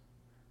it,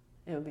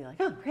 it would be like,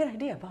 oh, great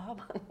idea,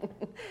 Bob.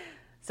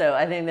 So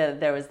I think that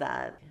there was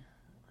that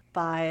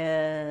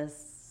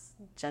bias,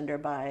 gender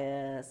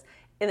bias.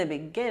 In the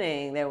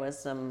beginning, there was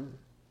some,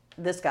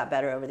 this got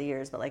better over the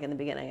years, but like in the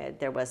beginning,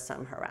 there was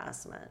some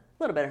harassment, a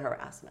little bit of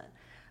harassment.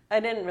 I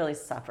didn't really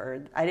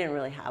suffer. I didn't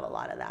really have a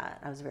lot of that.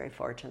 I was very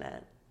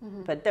fortunate.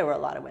 Mm-hmm. But there were a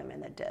lot of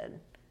women that did,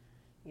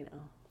 you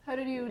know. How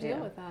did you deal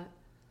with that?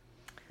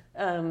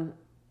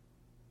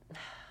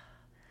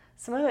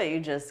 Some of it you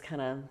just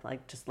kind of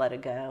like just let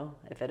it go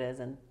if it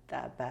isn't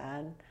that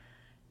bad.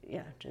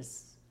 Yeah,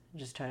 just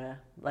try to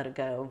let it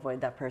go,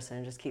 avoid that person,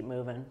 and just keep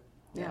moving.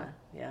 Yeah.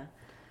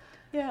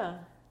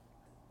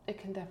 It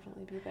can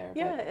definitely be there.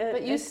 Yeah,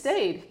 but you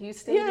stayed. You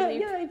stayed.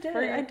 Yeah, I did.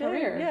 For your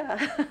career.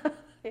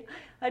 Yeah.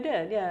 I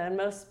did, yeah, and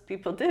most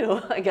people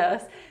do, I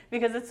guess,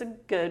 because it's a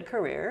good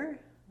career.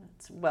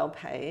 It's well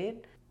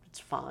paid. It's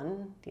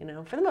fun, you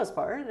know, for the most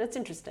part. It's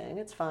interesting.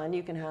 It's fun.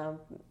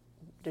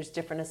 There's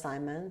different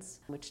assignments,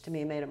 which to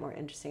me made it more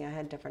interesting. I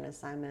had different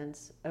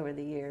assignments over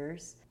the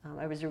years.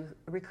 I was a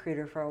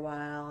recruiter for a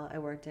while. I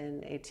worked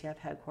in ATF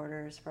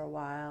headquarters for a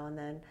while, and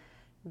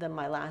then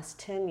my last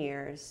 10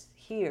 years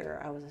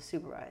here, I was a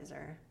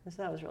supervisor. And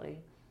so that was really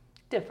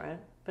different,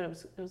 but it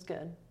was good. It was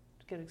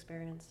a good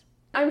experience.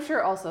 I'm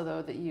sure also,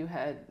 though, that you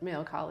had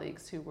male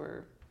colleagues who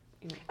were,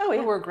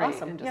 who were great.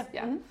 Awesome. And just,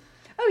 Mm-hmm.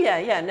 Oh,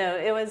 yeah. No,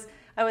 it was,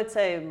 I would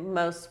say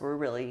most were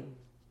really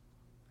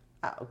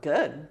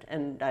good,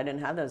 and I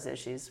didn't have those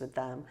issues with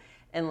them.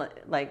 And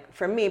like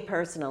for me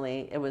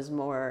personally, it was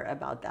more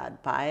about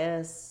that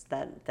bias,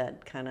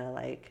 that kind of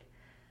like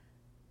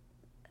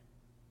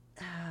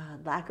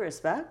lack of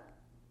respect,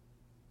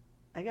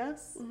 I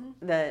guess,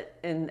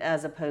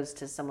 as opposed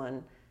to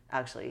someone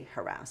actually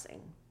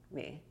harassing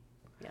me.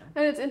 Yeah.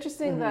 And it's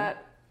interesting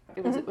that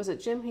was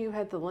it Jim who you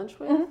had the lunch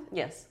with? Mm-hmm.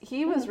 Yes.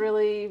 He was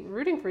really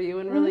rooting for you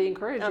and really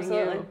encouraging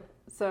you.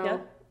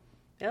 So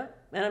yeah,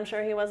 and I'm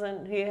sure he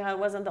wasn't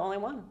the only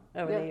one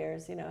over the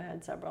years. You know, I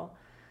had several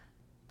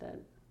that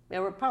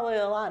there were probably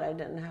a lot I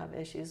didn't have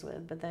issues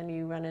with, but then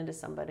you run into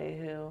somebody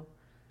who,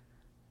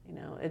 you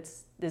know,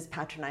 is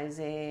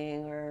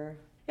patronizing, or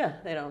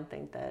they don't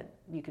think that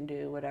you can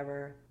do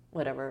whatever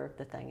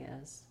the thing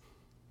is.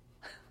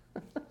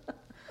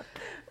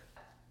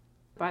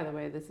 By the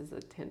way, this is a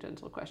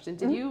tangential question.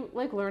 Did you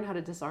learn how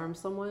to disarm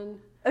someone?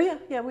 Oh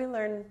yeah, we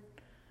learned.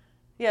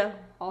 Yeah,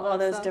 all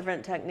those stuff?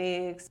 Different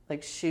techniques,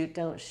 like shoot,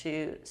 don't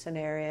shoot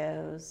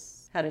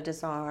scenarios, how to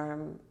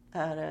disarm,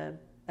 how to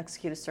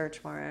execute a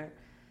search warrant,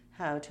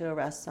 how to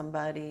arrest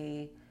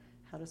somebody,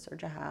 how to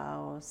search a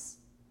house,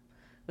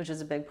 which is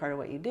a big part of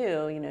what you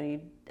do. You know,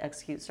 you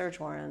execute search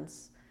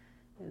warrants,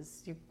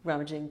 is you're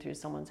rummaging through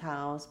someone's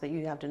house, but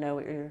you have to know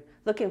what you're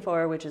looking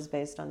for, which is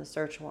based on the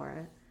search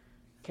warrant.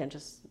 You can't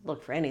just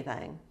look for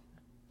anything,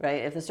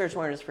 right? If the search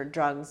warrant is for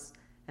drugs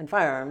and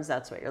firearms,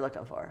 that's what you're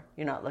looking for.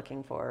 You're not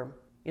looking for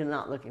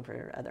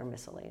other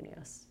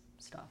miscellaneous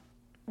stuff.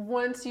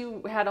 Once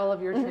you had all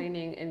of your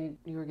training and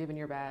you were given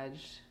your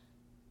badge,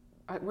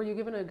 were you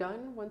given a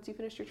gun once you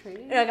finished your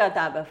training? Yeah, I got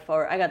that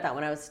before. I got that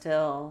when I was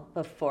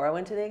before I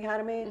went to the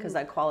academy, because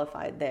I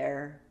qualified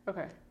there.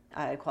 Okay.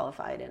 I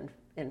qualified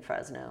in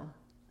Fresno,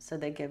 so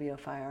they give you a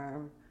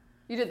firearm.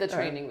 You did the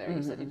training there.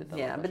 You said you did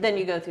the but then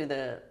you go through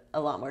a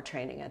lot more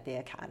training at the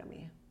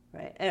academy,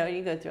 right? And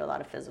you go through a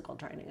lot of physical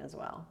training as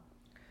well.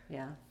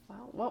 Yeah.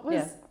 Wow. What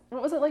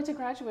was it like to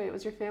graduate?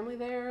 Was your family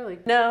there?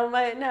 No,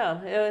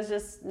 it was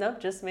just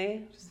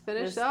me. Just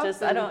finished up.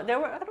 I don't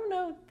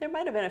know. There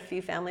might have been a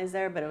few families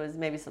there, but it was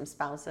maybe some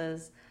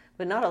spouses,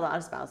 but not a lot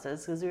of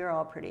spouses because we were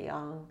all pretty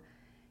young,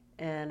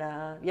 and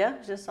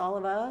just all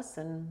of us,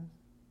 and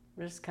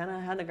we just kind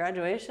of had the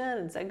graduation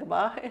and said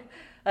goodbye.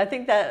 I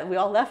think that we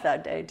all left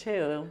that day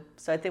too,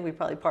 so I think we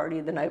probably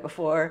partied the night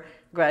before,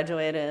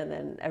 graduated,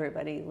 and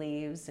everybody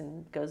leaves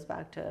and goes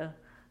back to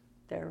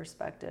their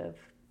respective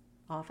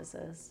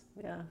offices.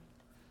 Yeah.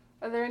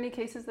 Are there any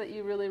cases that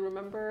you really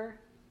remember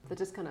that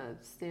just kind of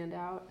stand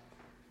out?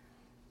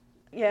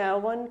 Yeah,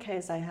 one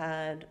case I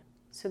had.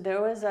 So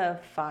there was a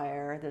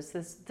fire. This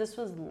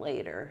was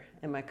later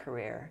in my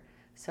career.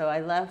 So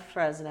I left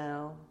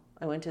Fresno.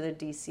 I went to the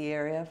D.C.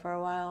 area for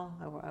a while.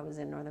 I was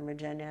in Northern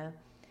Virginia.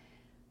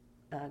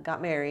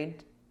 Got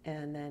married,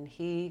 and then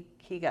he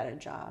got a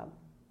job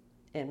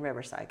in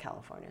Riverside,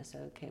 California.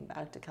 So came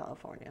back to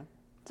California.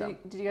 So,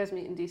 did you guys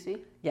meet in D.C.?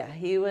 Yeah,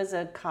 he was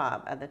a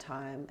cop at the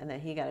time, and then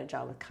he got a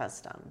job with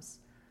Customs.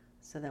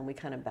 So then we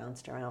kind of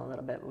bounced around a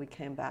little bit, but we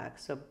came back.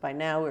 So by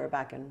now we were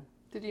back in...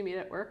 Did you meet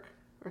at work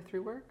or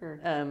through work? Or?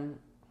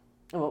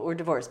 Well, we're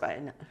divorced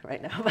right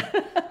now, but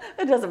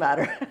it doesn't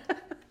matter.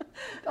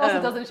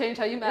 Also doesn't change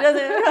how you met.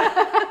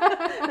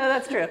 No,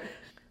 that's true.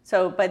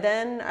 So by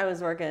then I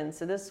was working,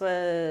 so this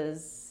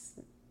was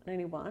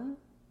 91,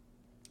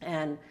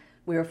 and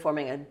we were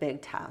forming a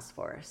big task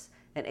force.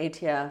 And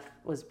ATF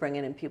was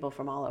bringing in people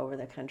from all over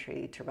the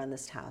country to run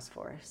this task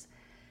force.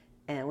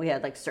 And we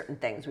had like certain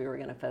things we were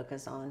going to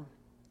focus on.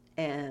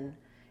 And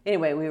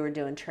anyway, we were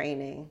doing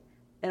training.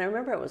 And I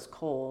remember it was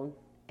cold,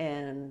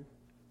 and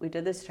we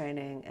did this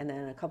training, and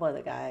then a couple of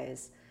the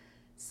guys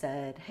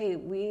said, hey,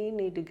 we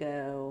need to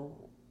go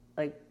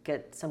like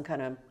get some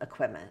kind of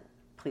equipment,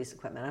 police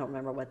equipment. I don't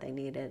remember what they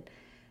needed.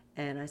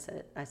 And I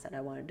said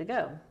I wanted to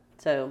go.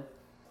 So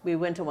we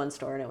went to one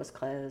store and it was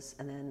closed.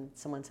 And then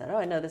someone said, oh,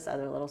 I know this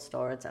other little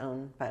store. It's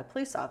owned by a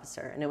police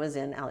officer. And it was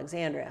in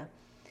Alexandria.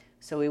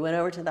 So we went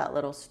over to that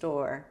little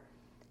store,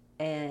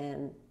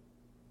 and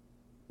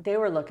they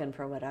were looking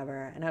for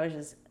whatever. And I was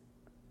just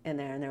in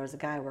there, and there was a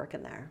guy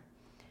working there.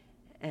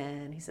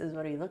 And he says,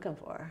 what are you looking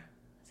for?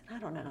 I said, I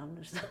don't know. I'm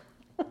just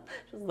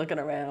just looking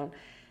around.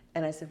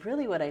 And I said,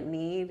 really what I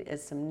need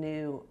is some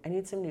new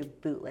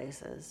boot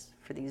laces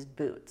for these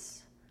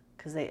boots.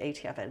 Because the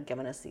ATF had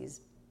given us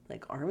these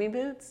like army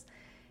boots,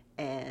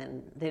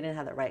 and they didn't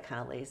have the right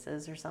kind of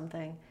laces or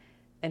something.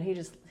 And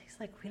he's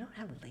like, we don't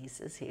have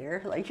laces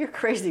here. Like, you're a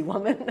crazy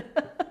woman.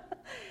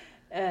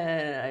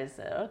 And I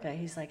said, okay.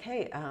 He's like,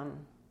 hey,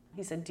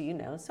 he said, do you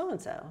know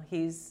so-and-so?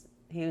 He was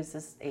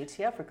this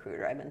ATF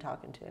recruiter I've been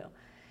talking to.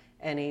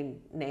 And he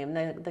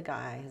named the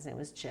guy. His name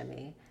was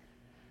Jimmy.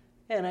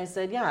 And I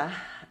said, yeah,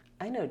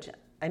 I know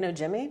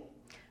Jimmy.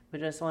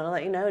 But just want to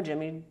let you know,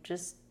 Jimmy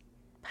just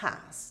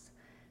passed.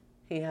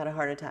 He had a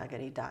heart attack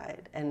and he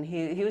died. And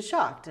he was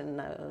shocked.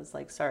 And I was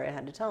like, sorry, I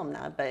had to tell him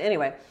that. But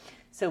anyway,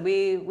 so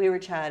we were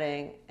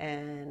chatting,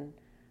 and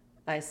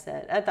I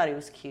thought he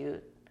was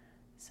cute.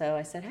 So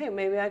I said, hey,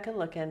 maybe I could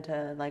look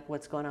into like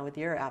what's going on with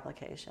your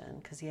application,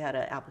 because he had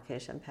an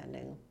application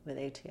pending with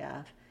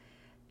ATF.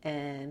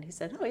 And he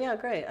said, oh yeah,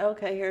 great.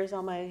 Okay, here's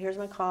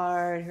my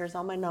card, here's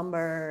all my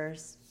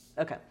numbers.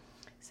 Okay.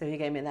 So he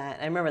gave me that.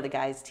 I remember the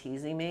guys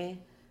teasing me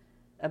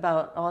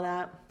about all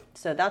that.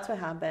 So that's what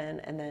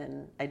happened. And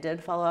then I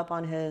did follow up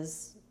on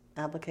his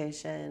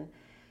application.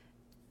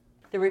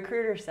 The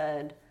recruiter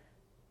said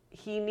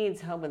he needs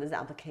help with his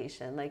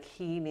application. Like,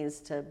 he needs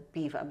to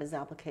beef up his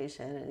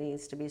application. It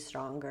needs to be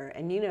stronger.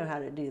 And you know how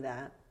to do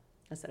that.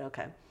 I said,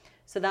 okay.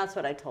 So that's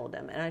what I told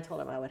him. And I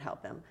told him I would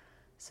help him.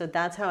 So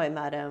that's how I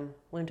met him.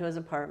 Went to his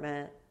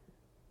apartment,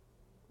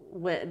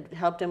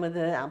 helped him with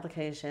the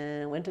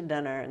application, went to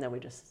dinner, and then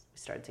we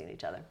started seeing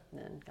each other,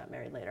 and then got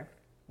married later.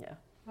 Yeah.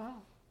 Wow.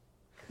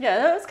 Yeah,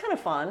 that was kind of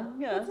fun.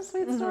 Yeah. That's a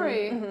sweet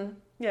story. Mm-hmm.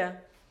 Yeah.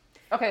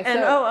 Okay, and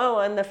so...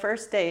 and the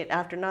first date,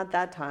 after not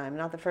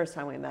the first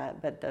time we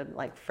met, but the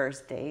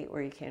first date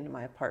where he came to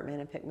my apartment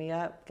and picked me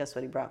up, guess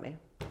what he brought me?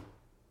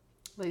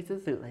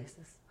 Laces? Boot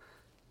laces.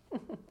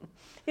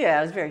 Yeah,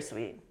 it was very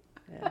sweet.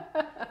 Yeah.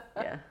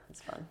 Yeah,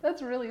 it's fun.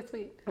 That's really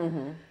sweet.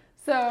 Mm-hmm.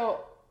 So...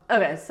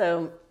 Okay,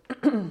 so...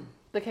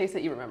 the case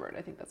that you remembered,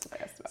 I think that's what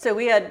I asked about.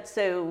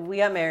 So we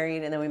got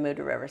married, and then we moved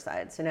to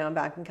Riverside. So now I'm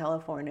back in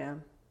California.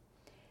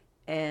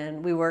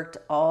 And we worked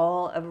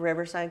all of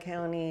Riverside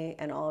County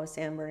and all of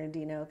San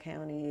Bernardino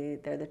County.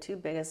 They're the two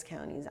biggest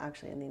counties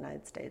actually in the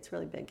United States,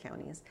 really big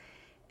counties.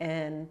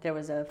 And there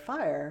was a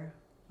fire,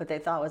 what they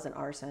thought was an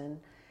arson,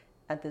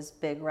 at this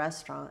big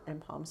restaurant in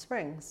Palm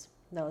Springs.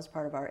 That was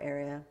part of our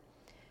area.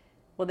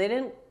 Well, they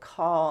didn't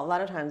call, a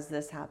lot of times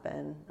this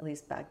happened, at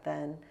least back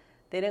then,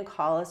 they didn't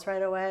call us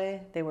right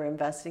away. They were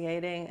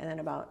investigating, and then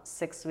about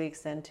 6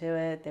 weeks into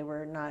it, they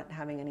were not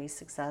having any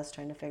success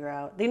trying to figure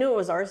out. They knew it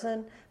was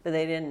arson, but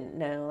they didn't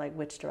know like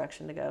which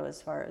direction to go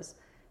as far as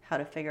how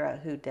to figure out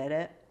who did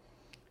it.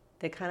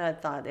 They kind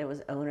of thought it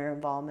was owner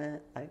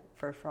involvement, like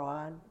for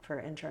fraud, for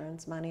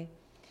insurance money.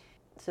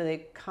 So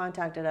they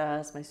contacted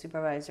us. My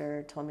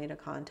supervisor told me to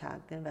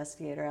contact the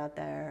investigator out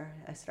there.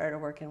 I started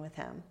working with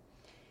him,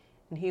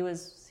 and he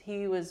was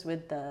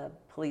with the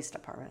police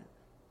department.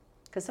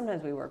 Because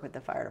sometimes we work with the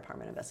fire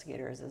department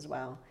investigators as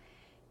well.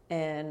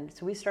 And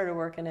so we started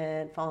working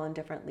it, following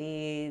different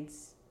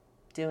leads,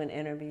 doing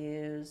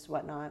interviews,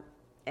 whatnot.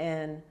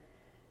 And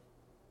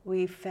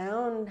we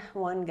found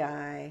one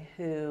guy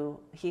who,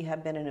 he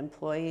had been an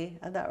employee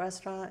of that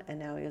restaurant, and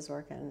now he was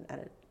working at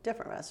a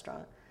different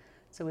restaurant.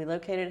 So we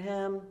located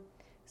him,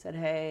 said,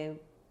 hey,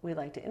 we'd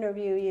like to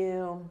interview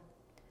you.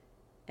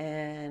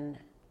 And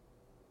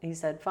he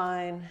said,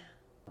 fine.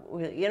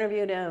 We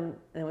interviewed him,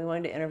 and we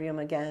wanted to interview him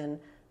again.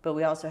 But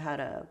we also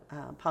had a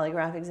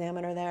polygraph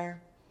examiner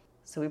there.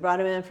 So we brought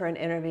him in for an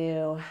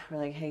interview. We're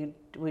like, hey,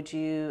 would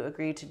you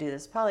agree to do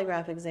this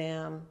polygraph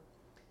exam?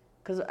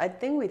 Because I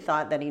think we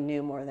thought that he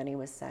knew more than he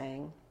was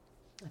saying.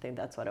 I think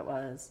that's what it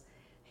was.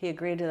 He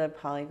agreed to the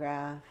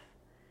polygraph.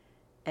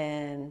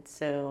 And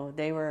so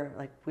they were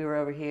like, we were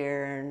over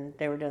here and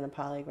they were doing the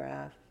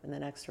polygraph in the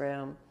next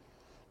room.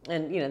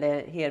 And,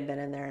 he had been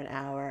in there an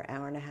hour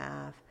and a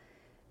half.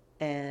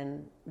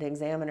 And the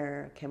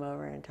examiner came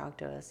over and talked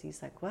to us.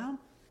 He's like, well,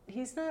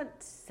 he's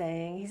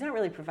not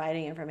really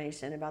providing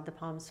information about the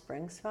Palm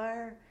Springs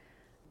fire,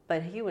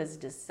 but he was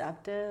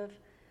deceptive.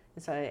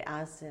 And so I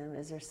asked him,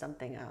 is there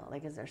something else?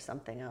 Like, is there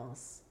something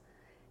else?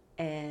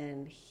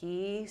 And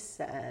he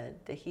said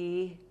that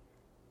he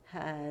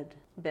had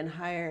been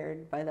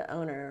hired by the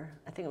owner,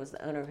 I think it was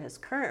the owner of his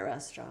current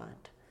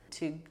restaurant,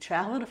 to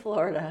travel to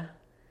Florida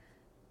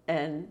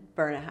and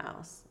burn a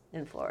house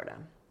in Florida.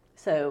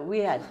 So we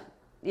had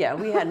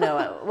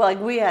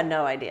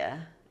no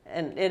idea.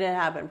 And it had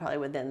happened probably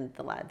within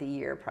the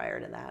year prior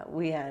to that.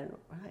 We're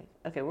like,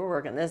 okay, we're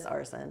working this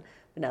arson,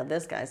 but now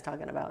this guy's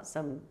talking about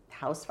some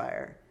house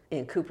fire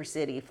in Cooper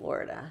City,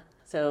 Florida.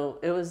 So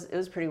it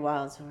was pretty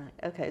wild. So we're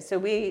like, okay, so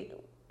we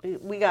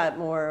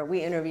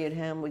interviewed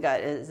him. We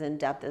got as in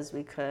depth as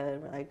we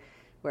could. We're like,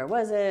 where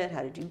was it?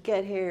 How did you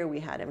get here? We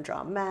had him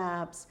draw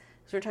maps.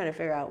 So we're trying to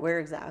figure out where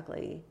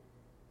exactly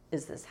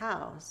is this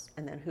house,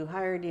 and then who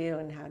hired you,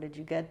 and how did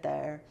you get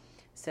there?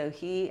 So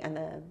he and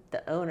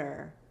the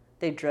owner,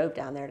 they drove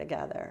down there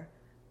together,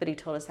 but he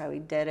told us how he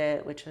did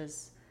it, which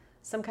was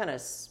some kind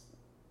of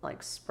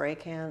like spray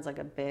cans, like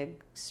a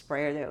big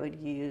sprayer that would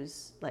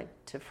use like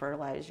to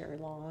fertilize your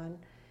lawn,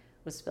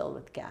 was filled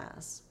with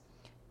gas.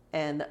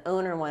 And the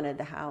owner wanted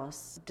the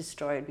house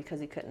destroyed because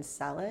he couldn't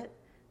sell it,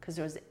 because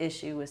there was an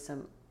issue with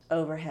some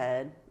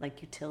overhead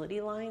like utility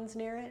lines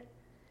near it.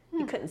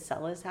 He couldn't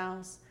sell his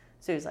house,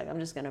 so he was like, I'm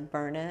just going to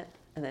burn it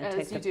and then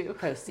take the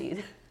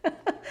proceeds.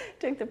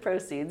 Take the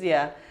proceeds,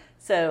 yeah.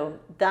 So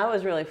that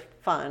was really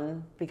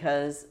fun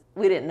because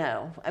we didn't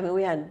know. I mean,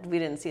 we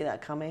didn't see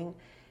that coming.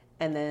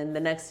 And then the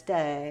next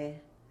day,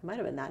 it might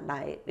have been that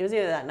night. It was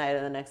either that night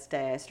or the next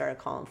day, I started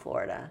calling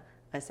Florida.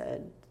 I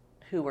said,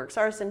 who works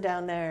arson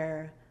down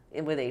there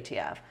with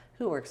ATF?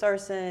 Who works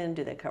arson?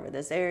 Do they cover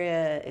this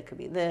area? It could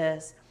be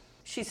this.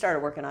 She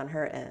started working on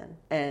her end,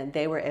 and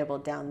they were able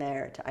down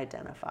there to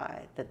identify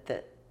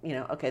that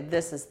okay,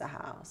 this is the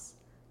house.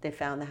 They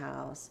found the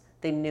house.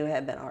 They knew it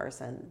had been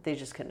arson. They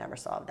just could never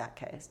solve that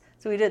case.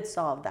 So we did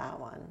solve that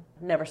one.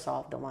 Never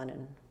solved the one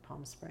in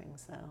Palm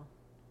Springs, though.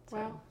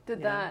 Wow.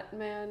 Did that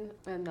man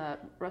and the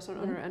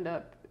restaurant owner end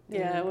up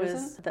in it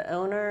prison? Was the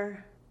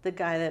owner, the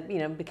guy that,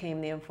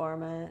 became the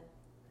informant.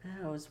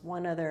 It was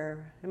one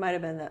other, it might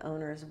have been the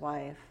owner's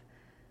wife.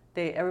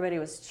 Everybody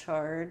was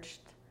charged.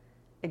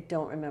 I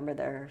don't remember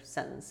their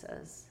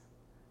sentences.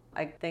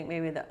 I think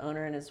maybe the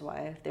owner and his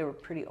wife, they were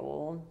pretty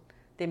old.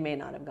 They may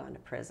not have gone to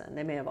prison.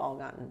 They may have all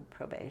gotten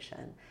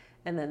probation.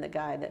 And then the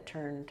guy that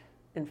turned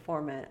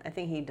informant, I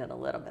think he did a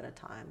little bit of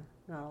time,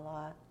 not a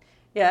lot.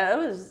 Yeah,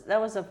 that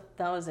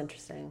was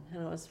interesting,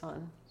 and it was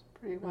fun. It's a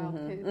pretty wild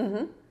case.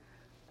 Mm-hmm.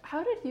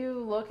 How did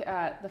you look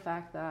at the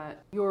fact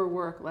that your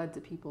work led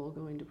to people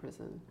going to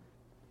prison?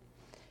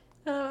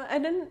 I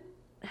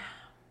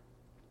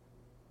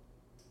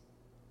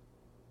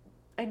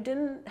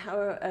didn't have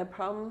a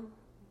problem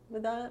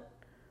with that,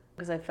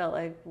 because I felt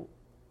like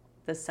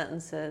the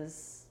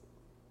sentences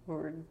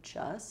were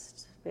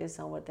just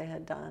based on what they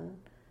had done.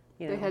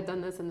 They had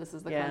done this, and this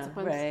is the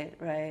consequence?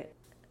 Right.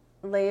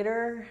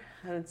 Later,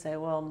 I would say,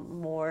 well,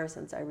 more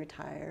since I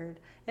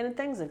retired. And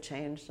things have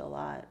changed a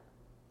lot,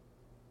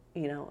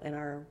 in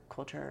our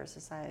culture or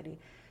society.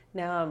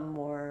 Now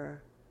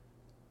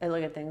I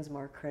look at things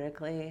more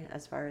critically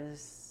as far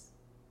as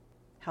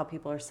how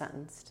people are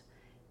sentenced.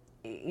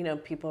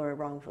 People are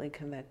wrongfully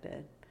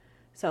convicted.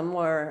 So I'm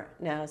more,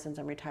 now since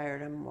I'm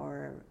retired, I'm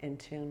more in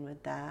tune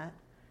with that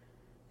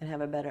and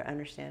have a better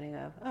understanding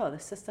of, the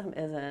system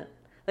isn't,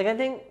 like, I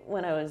think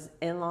when I was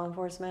in law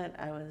enforcement,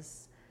 I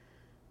was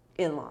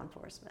in law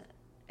enforcement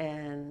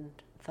and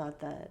thought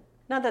that,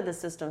 not that the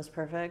system's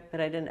perfect,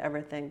 but I didn't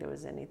ever think there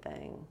was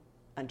anything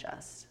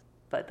unjust.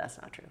 But that's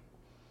not true.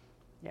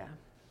 Yeah.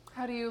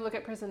 How do you look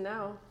at prison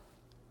now?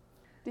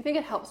 Do you think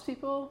it helps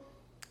people?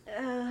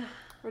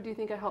 Or do you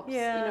think it helps,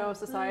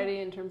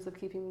 society in terms of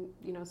keeping,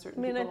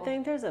 certain people? I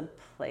think there's a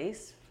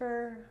place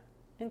for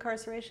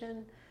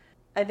incarceration.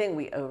 I think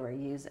we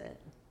overuse it.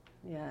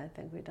 Yeah, I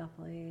think we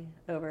definitely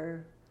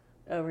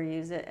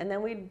overuse it. And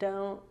then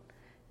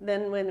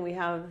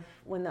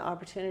when the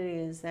opportunity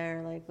is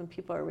there, like when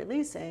people are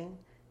releasing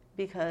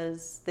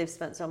because they've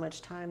spent so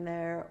much time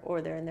there,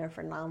 or they're in there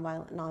for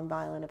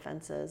nonviolent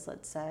offenses,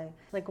 let's say,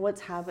 like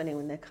what's happening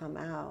when they come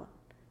out?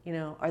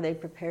 Are they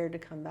prepared to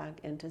come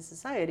back into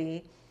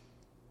society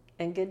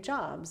and get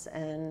jobs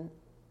and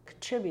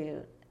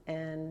contribute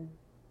and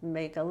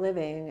make a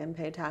living and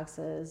pay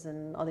taxes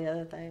and all the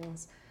other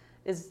things?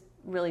 Is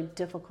really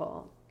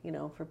difficult,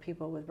 for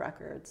people with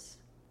records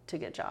to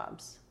get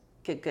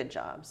good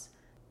jobs.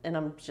 And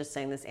I'm just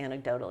saying this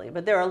anecdotally,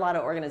 but there are a lot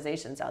of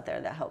organizations out there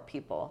that help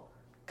people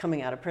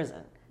coming out of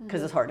prison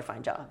because it's hard to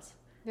find jobs.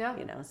 Yeah.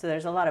 So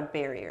there's a lot of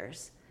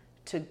barriers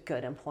to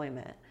good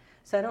employment.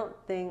 So I don't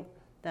think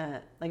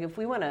that, like, if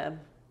we want to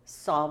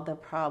solve the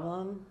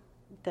problem,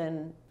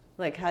 then,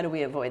 like, how do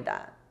we avoid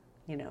that?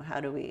 How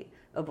do we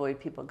avoid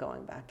people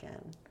going back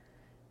in.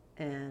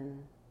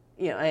 And,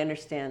 I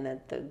understand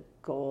that the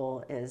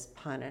goal is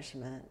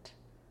punishment,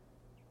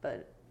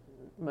 but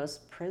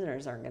most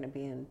prisoners aren't going to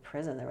be in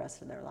prison the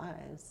rest of their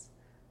lives.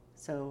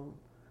 So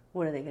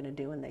what are they going to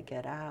do when they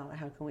get out?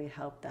 How can we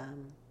help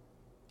them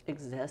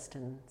exist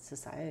in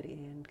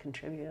society and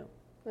contribute?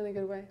 In a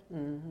good way.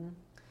 Mm-hmm.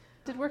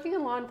 Did working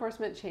in law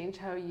enforcement change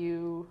how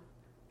you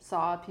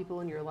saw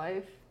people in your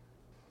life?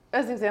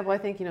 As an example, I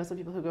think, some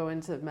people who go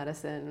into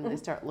medicine and they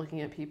start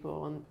looking at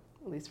people, and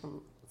at least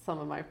from some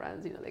of my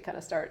friends, they kind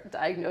of start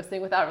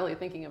diagnosing without really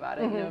thinking about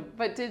it,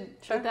 But did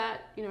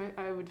that,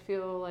 I would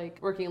feel like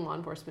working in law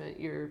enforcement,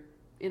 you're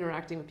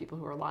interacting with people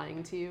who are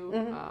lying to you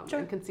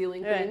and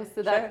concealing things.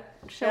 Did that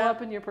show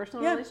up in your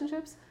personal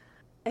relationships?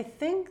 I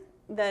think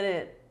that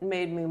it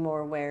made me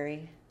more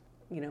wary,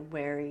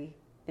 wary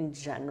in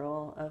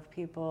general of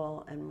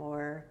people, and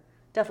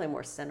definitely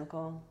more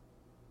cynical.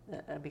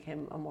 I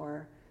became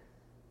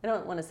I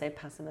don't want to say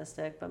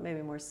pessimistic, but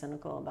maybe more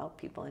cynical about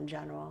people in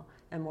general,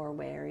 and more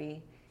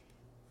wary,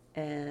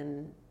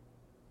 and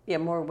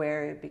more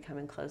wary of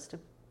becoming close to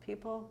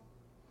people,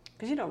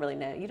 because you don't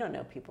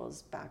know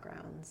people's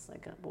backgrounds.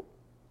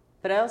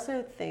 But I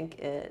also think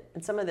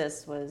and some of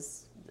this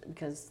was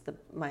because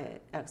my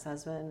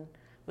ex-husband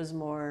was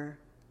more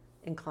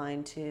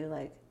inclined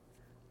to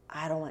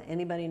I don't want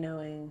anybody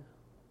knowing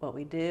what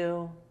we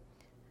do.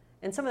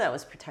 And some of that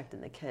was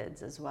protecting the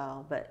kids as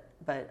well, but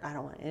I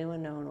don't want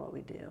anyone knowing what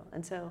we do.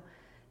 And so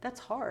that's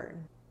hard.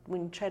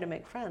 When you try to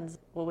make friends,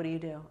 well, what do you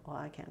do? Well,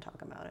 I can't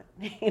talk about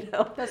it.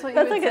 That's what you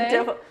would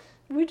say?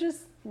 We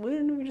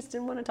just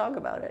didn't want to talk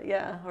about it,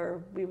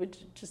 Or we would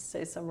just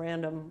say some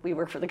random, we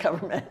work for the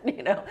government,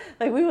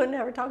 we would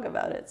never talk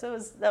about it. So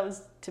that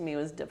was, to me,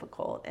 was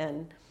difficult.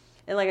 And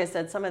like I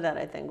said, some of that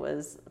I think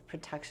was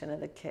protection of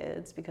the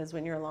kids, because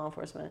when you're in law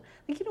enforcement,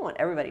 you don't want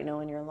everybody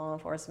knowing you're in law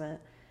enforcement,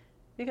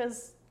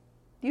 because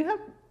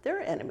they're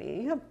an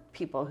enemy. You have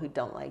people who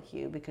don't like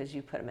you because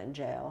you put them in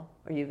jail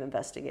or you've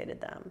investigated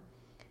them.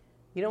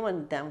 You don't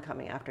want them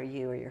coming after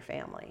you or your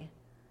family.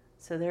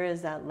 So there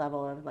is that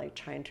level of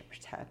trying to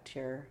protect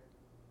your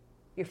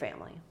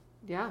family.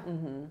 Yeah.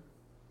 Mm-hmm.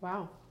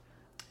 Wow.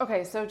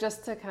 Okay, so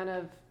just to kind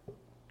of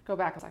go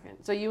back a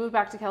second. So you moved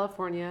back to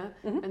California,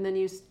 and then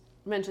you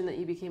mentioned that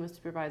you became a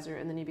supervisor,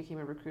 and then you became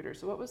a recruiter.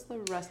 So what was the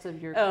rest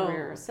of your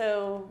career?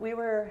 So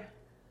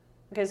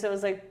so it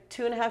was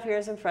 2.5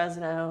 years in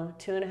Fresno,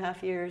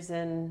 2.5 years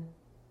in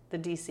the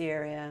DC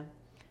area.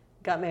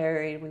 Got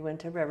married, we went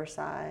to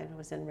Riverside,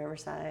 was in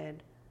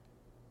Riverside.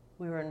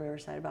 We were in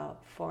Riverside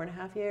about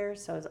 4.5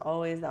 years, so it was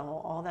always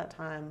all that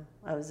time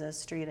I was a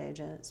street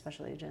agent,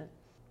 special agent.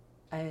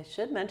 I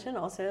should mention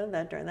also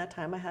that during that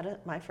time I had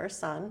my first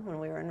son when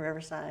we were in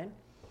Riverside.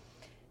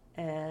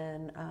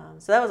 And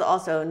so that was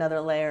also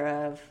another layer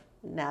of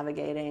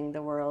navigating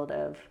the world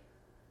of,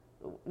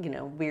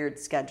 weird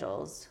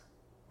schedules,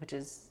 which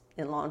is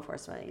in law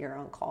enforcement, you're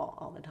on call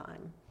all the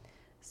time.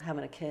 So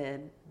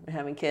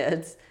having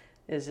kids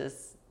is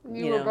just,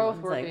 you were both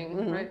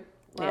working, right?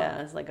 Wow.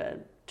 Yeah, it's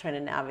trying to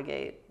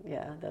navigate,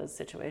 those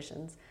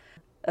situations.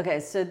 Okay,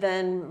 so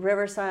then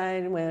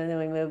Riverside, when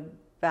we moved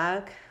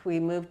back, we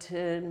moved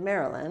to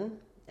Maryland,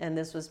 and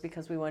this was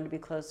because we wanted to be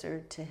closer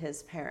to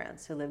his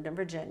parents who lived in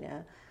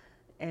Virginia,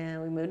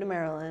 and we moved to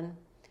Maryland.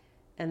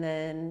 And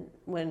then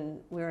when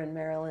we were in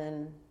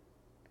Maryland,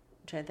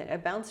 I'm trying to think, I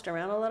bounced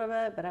around a little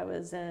bit, but I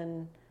was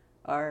in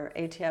our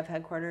ATF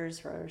headquarters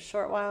for a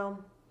short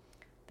while.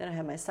 Then I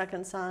had my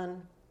second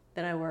son.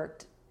 Then I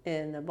worked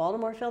in the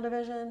Baltimore Field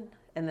Division,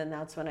 and then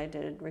that's when I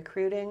did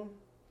recruiting,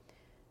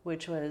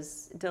 which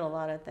did a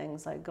lot of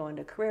things like going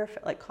to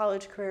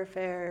college career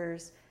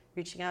fairs,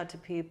 reaching out to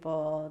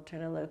people,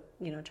 trying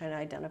to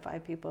identify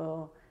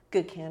people,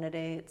 good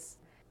candidates.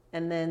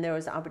 And then there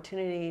was an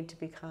opportunity to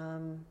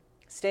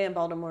stay in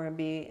Baltimore and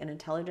be an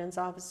intelligence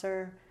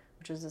officer,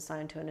 which was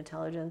assigned to an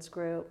intelligence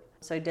group.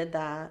 So I did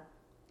that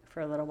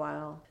for a little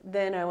while.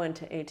 Then I went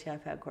to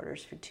ATF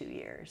headquarters for 2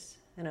 years,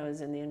 and I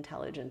was in the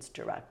intelligence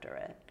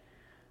directorate.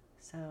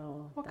 So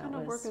what kind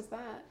of work is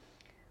that?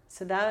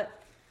 So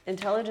that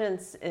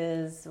intelligence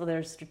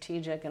there's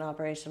strategic and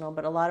operational,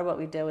 but a lot of what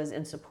we do is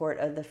in support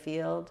of the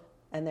field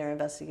and their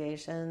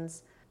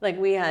investigations.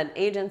 We had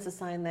agents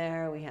assigned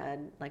there, we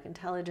had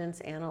intelligence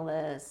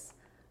analysts.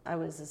 I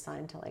was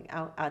assigned to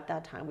at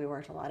that time we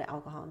worked a lot of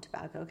alcohol and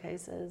tobacco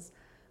cases.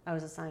 I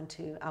was assigned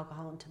to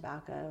alcohol and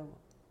tobacco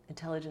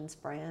intelligence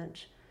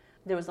branch.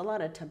 There was a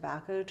lot of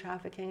tobacco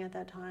trafficking at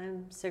that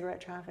time,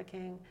 cigarette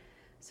trafficking.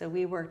 So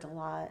we worked a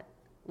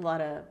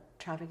lot of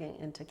trafficking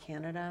into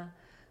Canada.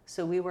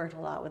 So we worked a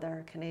lot with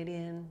our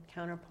Canadian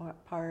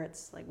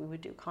counterparts. We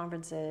would do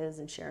conferences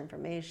and share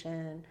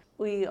information.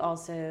 We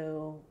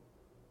also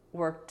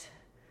worked,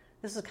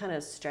 this was kind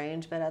of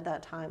strange, but at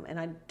that time, and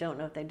I don't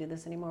know if they do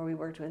this anymore, we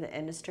worked with the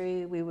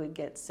industry. We would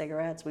get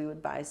cigarettes, we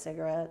would buy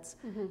cigarettes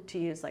to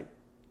use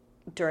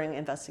during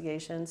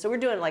investigations. So we're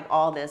doing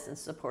all this in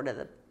support of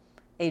the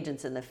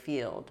agents in the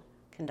field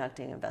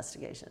conducting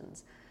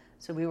investigations.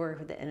 So we worked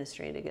with the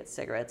industry to get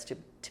cigarettes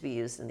to be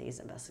used in these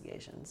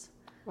investigations.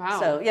 Wow.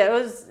 So yeah, it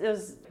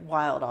was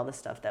wild, all the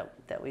stuff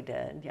that we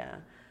did, yeah.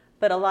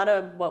 But a lot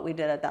of what we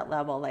did at that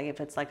level, like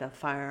if it's like it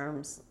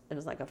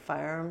was like a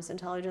firearms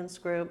intelligence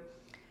group,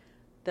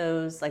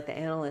 those, like the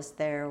analysts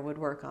there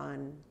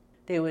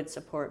they would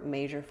support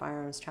major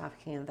firearms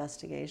trafficking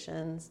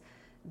investigations.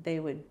 They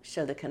would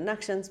show the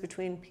connections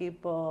between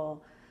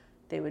people.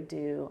 They would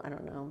do, I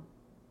don't know,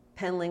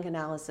 pen link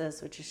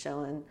analysis, which is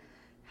showing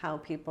how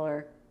people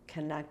are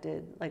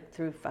connected, like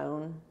through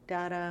phone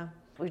data.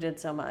 We did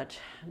so much.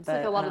 It's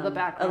like a lot of the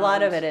background. A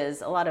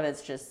lot of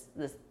it's just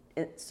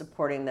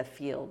supporting the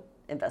field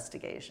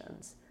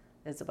investigations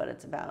is what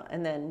it's about.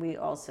 And then we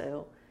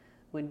also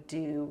would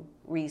do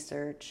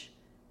research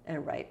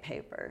and write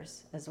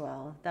papers as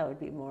well. That would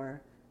be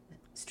more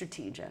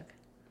strategic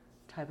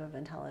type of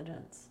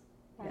intelligence.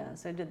 Right. Yeah,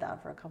 so I did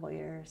that for a couple of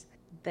years.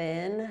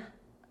 Then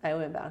I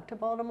went back to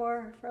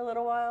Baltimore for a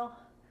little while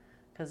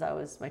because that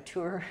was my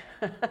tour.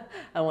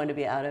 I wanted to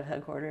be out of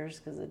headquarters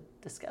because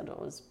the schedule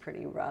was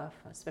pretty rough,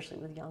 especially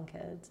with young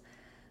kids.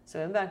 So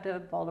I went back to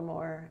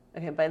Baltimore.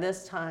 Okay, by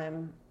this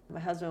time,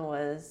 my husband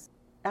was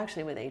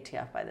actually with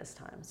ATF by this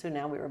time. So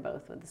now we were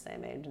both with the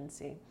same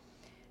agency.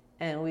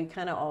 And we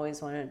kind of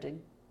always wanted to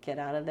get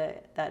out of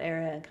that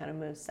area and kind of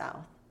move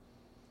south.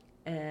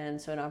 And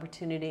so an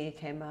opportunity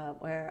came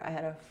up where I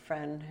had a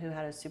friend who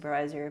had a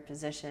supervisory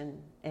position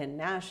in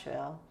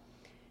Nashville,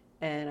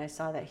 and I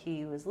saw that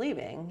he was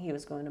leaving. He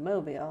was going to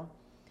Mobile.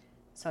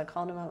 So I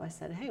called him up. I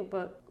said, hey,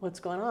 what's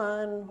going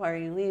on? Why are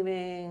you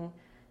leaving?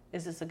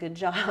 Is this a good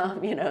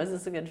job? Is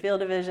this a good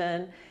field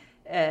division?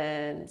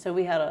 And so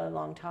we had a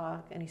long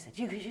talk, and he said,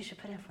 you should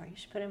put in for it. You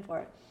should put in for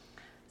it.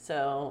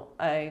 So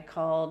I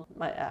called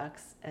my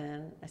ex,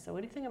 and I said,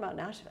 what do you think about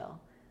Nashville?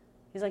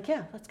 He's like,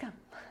 yeah, let's go.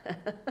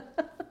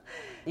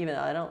 Even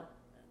though I don't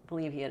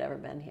believe he had ever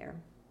been here.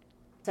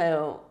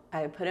 So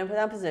I put in for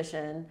that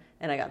position,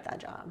 and I got that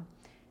job.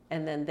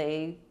 And then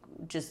they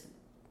just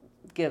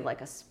give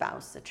like a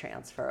spouse a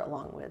transfer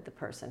along with the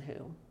person who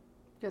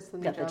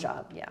got the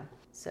job. Yeah.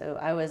 So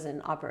I was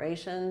in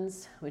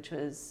operations, which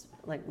was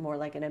like more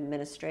like an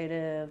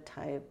administrative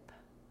type,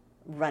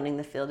 running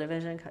the field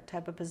division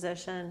type of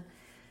position.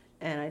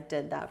 And I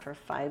did that for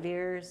 5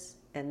 years.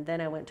 And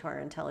then I went to our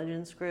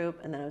intelligence group,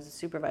 and then I was a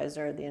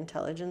supervisor of the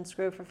intelligence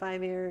group for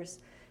 5 years.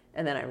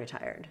 And then I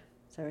retired.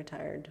 So I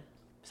retired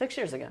 6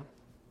 years ago.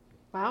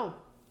 Wow.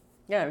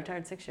 Yeah, I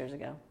retired 6 years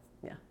ago.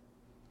 Yeah.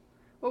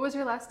 What was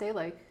your last day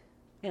like?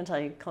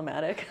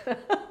 Anticlimactic. Did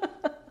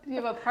you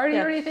have a party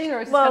or anything, or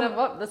was it just kind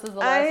of, this is the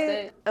last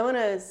day? I want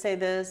to say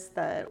this,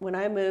 that when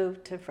I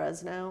moved to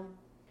Fresno,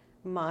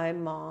 my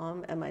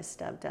mom and my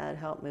stepdad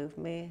helped move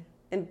me.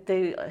 And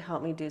they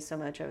helped me do so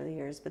much over the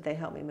years, but they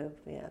helped me move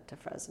me up to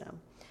Fresno.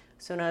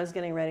 So when I was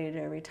getting ready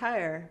to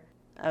retire,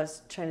 I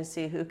was trying to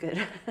see who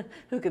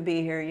could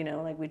be here,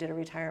 like we did a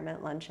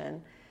retirement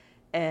luncheon.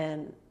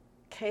 And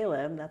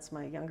Caleb, that's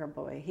my younger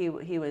boy, he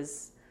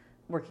was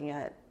working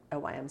at a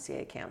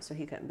YMCA camp, so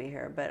he couldn't be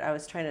here. But I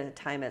was trying to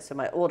time it so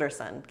my older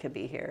son could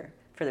be here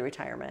for the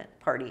retirement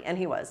party, and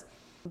he was.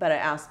 But I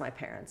asked my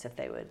parents if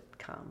they would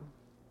come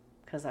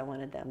because I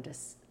wanted them to.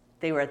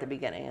 They were at the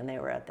beginning and they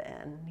were at the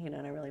end, and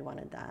I really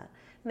wanted that.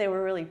 And they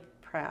were really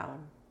proud,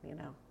 I'm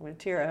gonna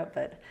tear up,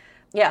 but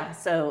yeah.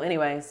 So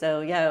anyway,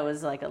 it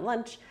was like a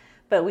lunch,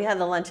 but we had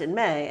the lunch in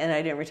May, and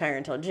I didn't retire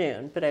until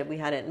June. But we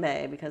had it in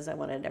May because I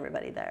wanted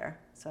everybody there,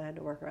 so I had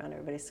to work around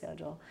everybody's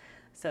schedule.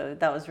 So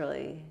that was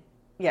really.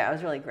 Yeah, I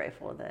was really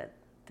grateful that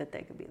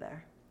they could be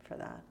there for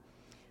that.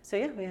 So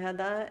yeah, we had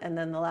that, and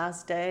then the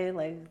last day,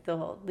 like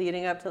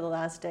leading up to the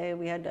last day,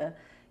 it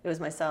was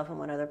myself and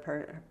one other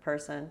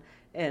person,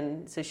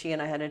 and so she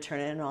and I had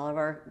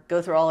to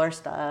go through all our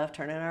stuff,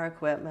 turn in our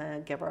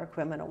equipment, give our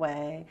equipment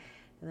away,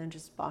 and then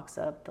just box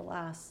up the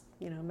last,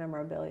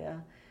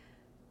 memorabilia,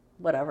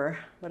 whatever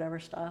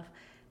stuff,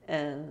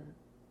 and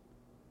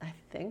I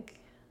think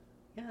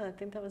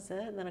that was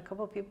it. And then a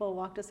couple of people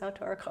walked us out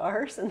to our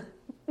cars,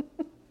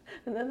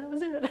 and then that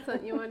was it.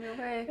 Sent you on your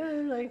way.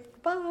 Yeah,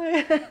 like,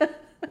 bye.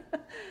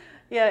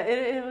 Yeah,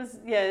 it was,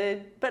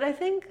 but I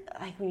think,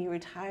 like, when you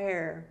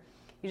retire,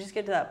 you just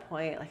get to that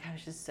point, like, I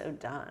was just so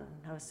done.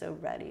 I was so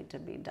ready to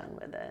be done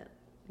with it,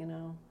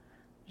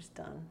 just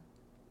done.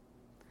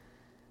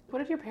 What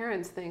did your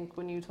parents think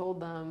when you told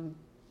them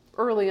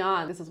early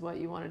on this is what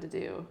you wanted to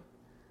do?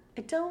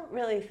 I don't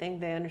really think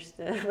they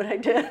understood what I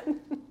did.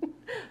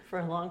 For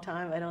a long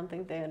time, I don't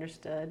think they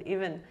understood.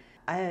 Even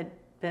I had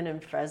been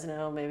in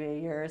Fresno maybe a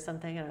year or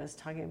something, and I was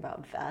talking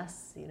about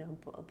vests,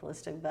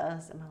 ballistic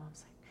vests, and my mom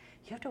was like,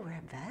 you have to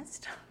wear a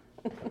vest?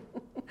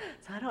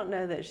 So I don't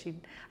know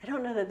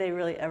that they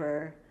really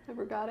ever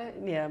got it.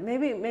 Yeah,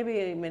 maybe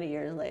many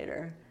years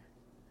later.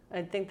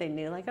 I think they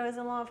knew like I was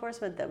in law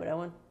enforcement, but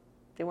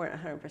they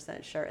weren't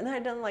 100% sure. And then I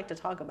didn't like to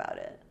talk about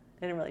it.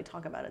 I didn't really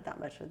talk about it that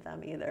much with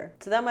them either.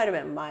 So that might have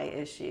been my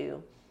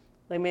issue.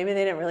 Like maybe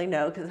they didn't really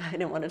know because I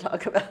didn't want to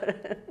talk about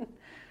it.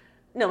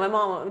 No, my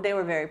mom, they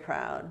were very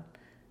proud.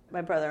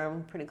 My brother,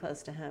 I'm pretty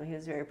close to him. He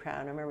was very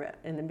proud. I remember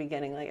in the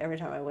beginning, like every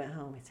time I went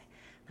home, he'd say,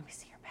 let me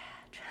see your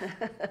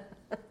badge.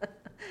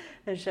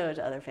 And show it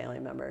to other family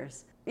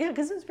members. Yeah,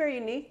 because it's a very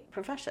unique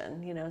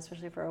profession,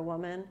 especially for a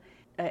woman.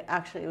 I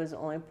actually was the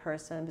only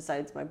person,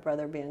 besides my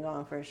brother being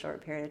gone for a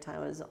short period of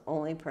time, I was the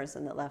only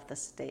person that left the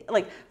state.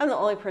 Like, I'm the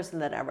only person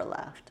that ever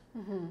left.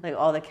 Like,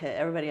 all the kids,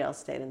 everybody else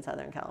stayed in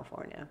Southern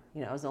California.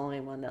 I was the only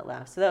one that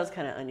left. So that was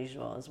kind of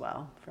unusual as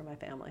well for my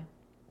family.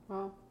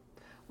 Wow.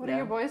 What do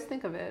your boys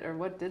think of it, or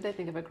what did they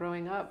think of it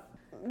growing up?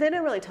 They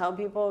didn't really tell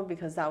people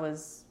because that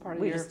was, part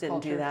of we your just didn't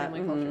culture, do that.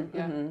 family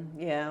culture.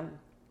 Yeah.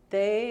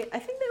 I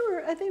think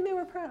they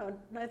were proud.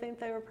 I think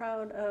they were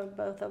proud of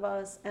both of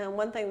us. And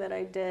one thing that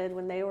I did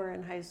when they were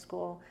in high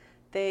school,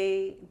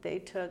 they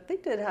did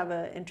have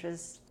an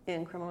interest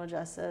in criminal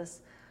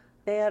justice.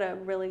 They had a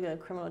really good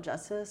criminal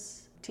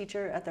justice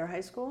teacher at their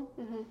high school.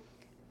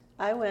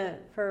 I went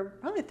for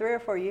probably 3 or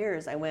 4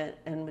 years. I went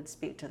and would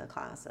speak to the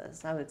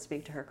classes. I would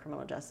speak to her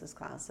criminal justice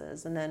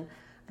classes. And then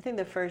I think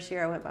the first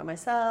year I went by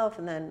myself,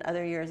 and then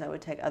other years I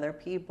would take other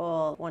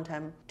people. One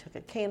time I took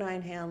a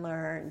canine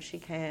handler, and she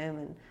came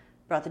and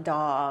brought the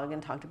dog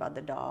and talked about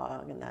the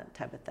dog and that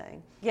type of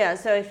thing. Yeah,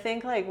 so I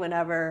think like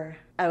whenever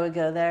I would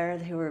go there,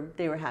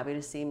 they were happy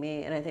to see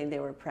me, and I think they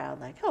were proud,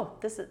 like, oh,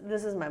 this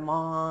is my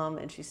mom,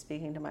 and she's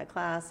speaking to my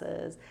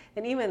classes.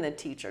 And even the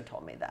teacher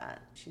told me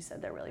that. She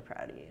said they're really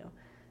proud of you.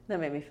 That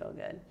made me feel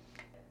good.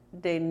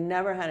 They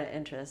never had an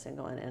interest in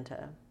going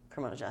into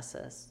criminal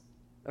justice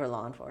or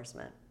law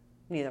enforcement.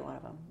 Neither one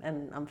of them,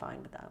 and I'm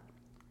fine with that.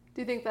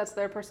 Do you think that's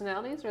their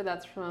personalities, or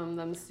that's from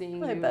them seeing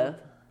Probably you? both.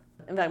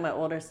 In fact, my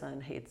older son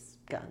hates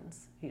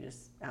guns. He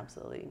just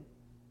absolutely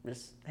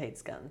just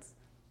hates guns.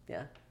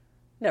 Yeah.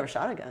 Never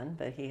shot a gun,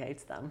 but he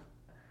hates them.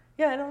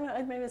 Yeah, I don't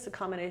know. Maybe it's a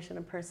combination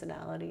of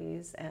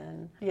personalities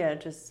and, yeah,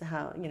 just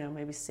how,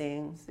 maybe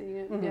seeing. Seeing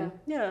it, yeah.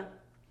 Yeah.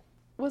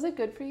 Was it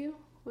good for you?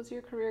 Was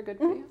your career good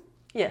for you?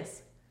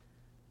 Yes.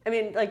 I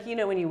mean, like,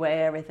 when you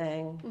weigh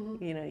everything,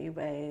 you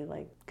weigh,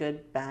 like,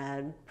 good,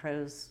 bad,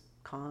 pros,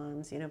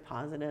 cons,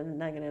 positive,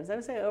 negatives. I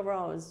would say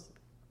overall it was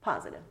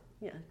positive.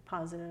 Yeah,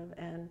 positive.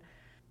 And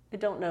I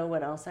don't know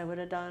what else I would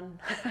have done.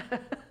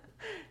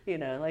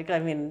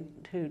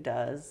 Who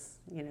does,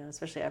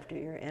 especially after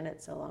you're in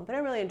it so long. But I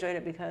really enjoyed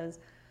it because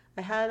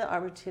I had the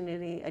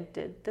opportunity, I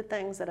did the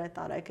things that I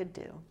thought I could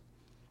do,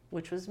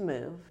 which was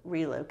move,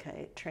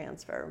 relocate,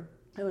 transfer.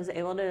 I was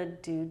able to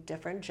do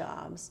different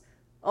jobs,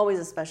 always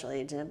a special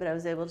agent, but I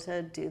was able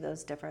to do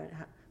those different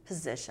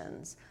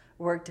positions,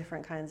 work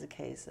different kinds of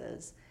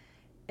cases.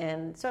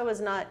 And so I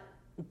was not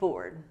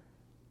bored.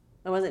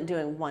 I wasn't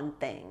doing one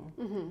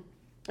thing.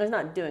 I was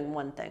not doing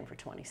one thing for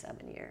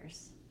 27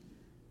 years,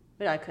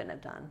 but I couldn't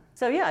have done.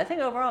 So yeah, I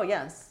think overall,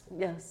 yes.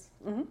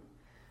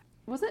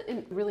 Was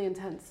it really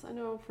intense? I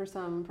know for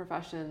some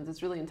professions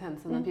it's really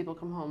intense, and then people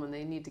come home and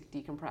they need to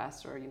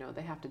decompress, or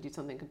they have to do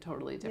something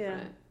totally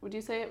different. Yeah. Would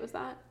you say it was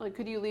that? Like,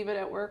 could you leave it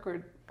at work,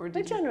 or did you?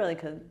 I generally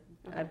could.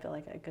 Okay. I feel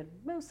like I could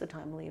most of the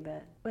time leave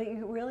it, but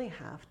you really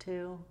have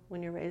to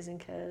when you're raising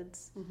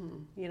kids.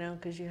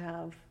 Because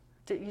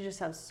you just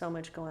have so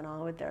much going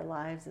on with their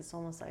lives. It's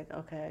almost like,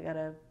 okay, I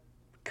gotta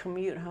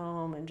commute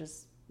home and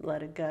just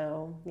let it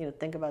go.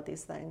 Think about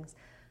these things,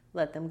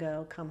 let them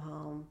go, come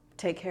home,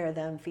 take care of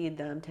them, feed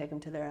them, take them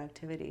to their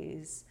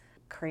activities.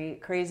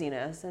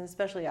 Craziness, and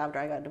especially after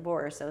I got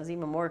divorced, it was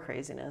even more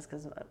craziness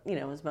because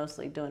I was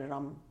mostly doing it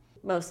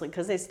mostly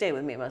because they stay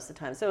with me most of the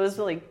time, so it was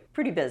really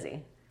pretty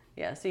busy.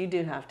 Yeah, so you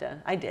do have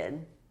to. I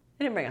didn't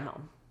bring it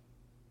home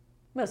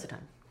most of the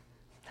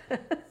time.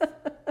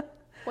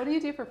 What do you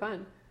do for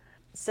fun?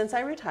 Since I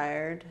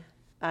retired,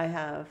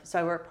 I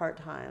work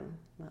part-time.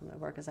 I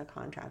work as a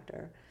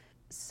contractor.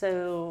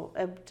 So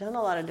I've done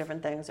a lot of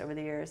different things over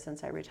the years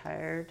since I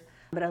retired,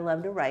 but I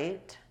love to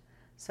write.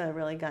 So I've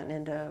really gotten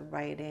into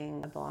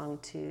writing. I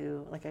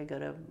go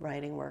to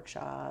writing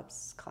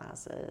workshops,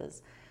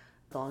 classes,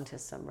 belong to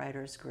some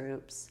writers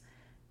groups,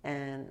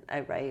 and I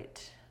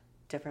write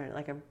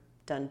I've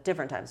done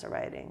different types of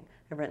writing.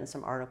 I've written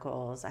some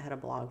articles. I had a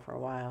blog for a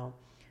while.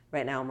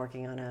 Right now I'm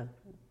working on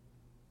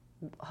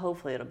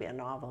hopefully it'll be a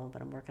novel,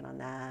 but I'm working on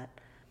that.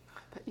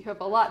 But you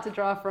have a lot to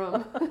draw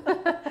from.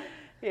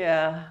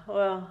 Yeah,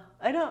 well,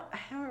 I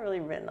haven't really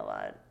written a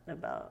lot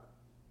about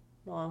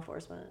law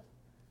enforcement.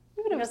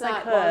 Even if it's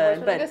not law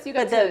enforcement, I guess you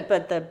got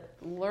to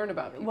learn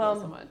about people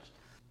so much.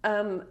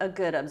 I'm a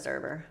good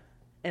observer,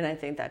 and I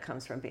think that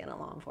comes from being in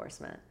law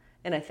enforcement.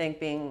 And I think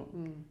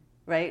being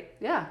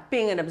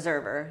an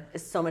observer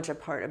is so much a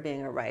part of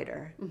being a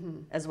writer,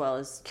 as well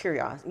as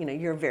curiosity.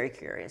 You're very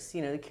curious.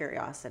 The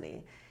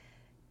curiosity,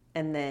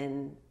 and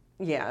then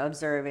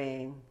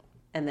observing,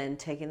 and then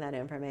taking that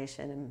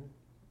information and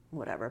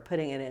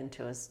putting it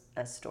into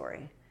a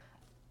story.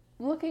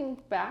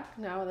 Looking back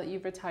now that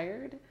you've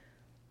retired,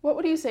 what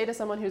would you say to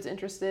someone who's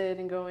interested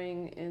in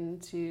going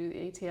into the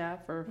ATF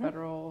or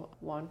federal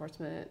law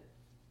enforcement?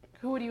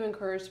 Who would you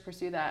encourage to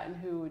pursue that, and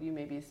who would you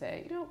maybe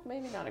say,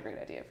 maybe not a great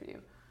idea for you?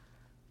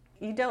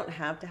 You don't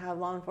have to have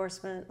law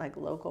enforcement, like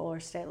local or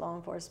state law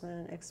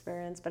enforcement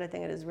experience, but I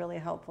think it is really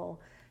helpful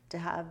to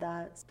have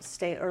that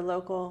state or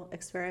local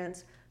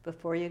experience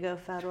before you go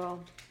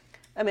federal.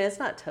 I mean, it's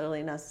not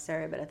totally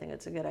necessary, but I think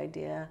it's a good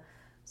idea.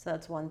 So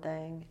that's one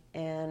thing.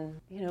 And,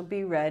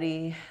 be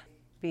ready.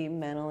 be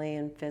mentally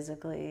and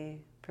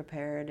physically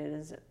prepared.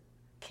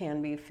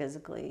 Can be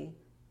physically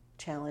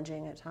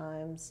challenging at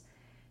times.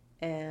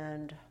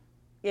 And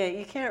yeah,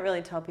 you can't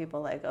really tell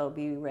people like, oh,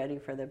 be ready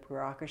for the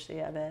bureaucracy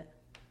of it,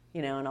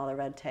 and all the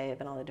red tape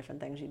and all the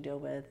different things you deal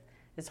with.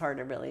 It's hard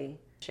to really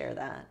share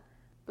that.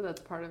 But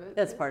that's part of it.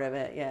 That's part of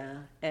it, yeah.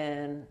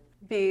 And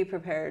be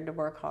prepared to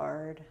work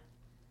hard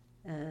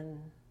and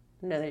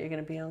know that you're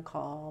going to be on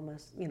call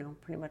almost,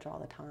 pretty much all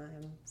the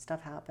time.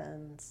 Stuff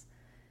happens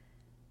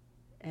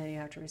and you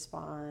have to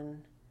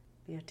respond,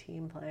 be a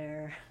team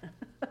player.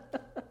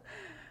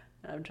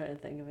 I'm trying to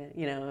think of it.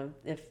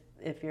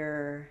 If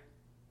you're,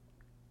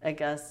 I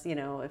guess,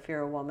 if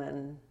you're a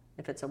woman,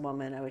 if it's a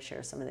woman, I would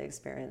share some of the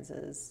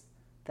experiences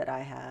that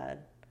I had,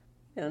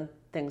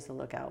 things to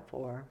look out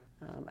for.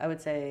 I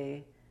would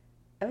say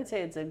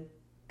it's a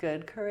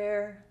good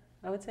career.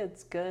 I would say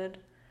it's good.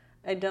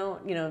 I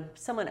don't,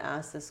 someone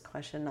asked this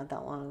question not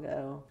that long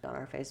ago on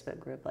our Facebook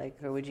group, like,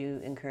 or would you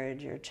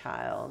encourage your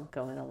child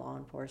go into law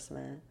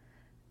enforcement?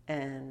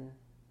 And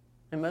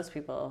most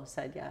people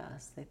said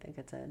yes. They think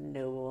it's a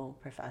noble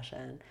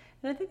profession.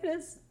 And I think it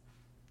is,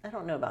 I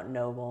don't know about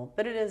noble,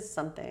 but it is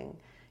something,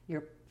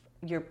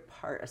 you're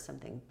part of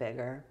something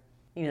bigger.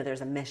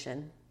 There's a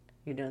mission.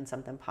 You're doing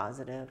something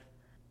positive.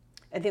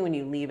 I think when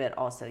you leave it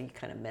also, you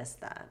kind of miss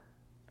that.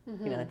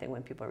 Mm-hmm. I think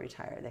when people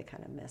retire, they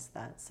kind of miss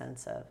that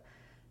sense of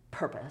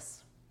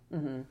purpose.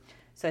 Mm-hmm.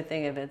 So I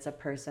think if it's a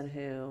person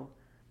who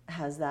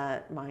has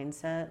that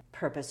mindset,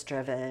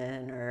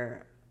 purpose-driven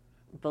or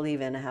believe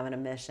in having a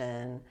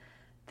mission,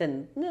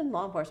 then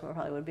law enforcement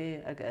probably would be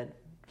a good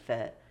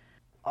fit.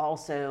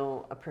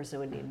 Also, a person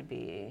would need to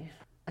be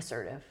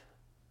assertive.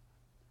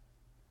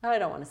 I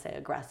don't want to say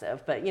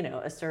aggressive, but,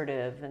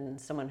 assertive and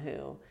someone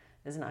who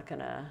is not going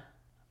to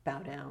bow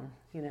down,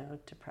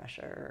 to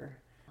pressure.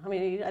 I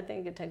mean, I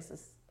think it takes a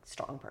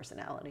strong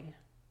personality,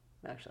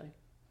 actually.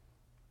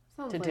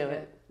 Sounds to like do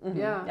it. Mm-hmm.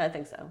 Yeah. I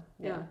think so.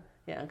 Yeah.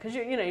 Because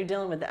you're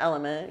dealing with the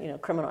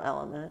element, criminal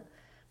element,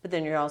 but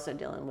then you're also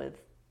dealing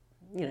with,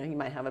 you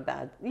might have a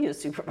bad,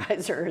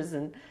 supervisors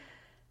and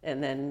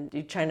then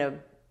you're trying to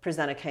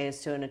present a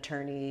case to an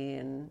attorney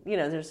and,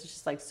 there's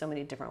just like so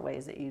many different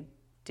ways that you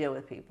deal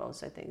with people.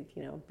 So I think,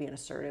 being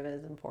assertive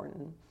is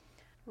important.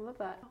 I love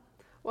that.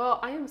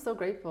 Well, I am so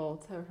grateful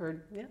to have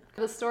heard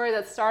the story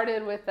that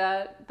started with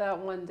that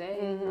one day,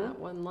 mm-hmm. that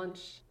one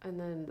lunch, and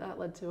then that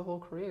led to a whole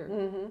career.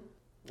 Mm-hmm.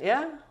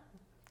 Yeah,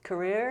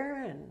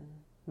 career and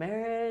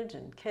marriage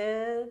and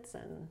kids,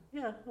 and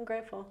I'm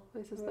grateful.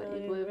 Places really,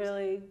 that you've lived.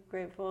 Really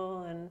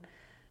grateful, and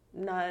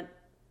not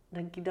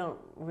like you don't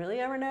really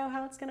ever know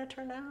how it's going to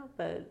turn out.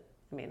 But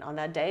I mean, on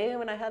that day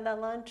when I had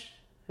that lunch,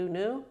 who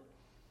knew?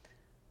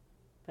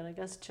 But I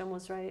guess Jim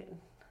was right.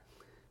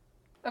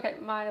 Okay,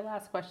 my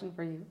last question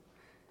for you.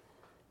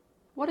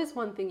 What is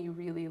one thing you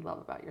really love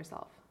about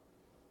yourself?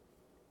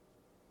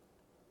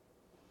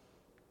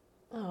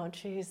 Oh,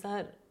 geez,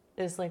 that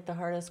is like the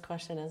hardest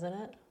question, isn't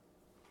it?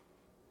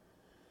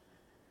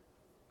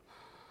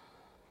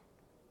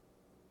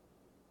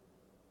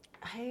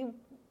 I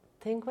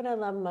think what I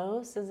love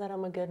most is that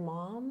I'm a good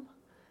mom.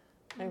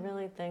 I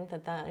really think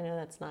that I know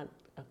that's not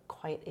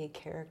quite a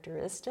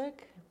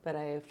characteristic, but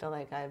I feel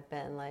like I've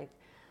been like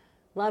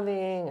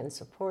loving and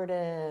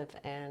supportive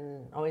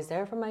and always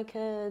there for my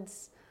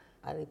kids.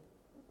 I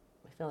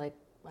feel like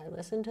I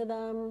listen to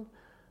them,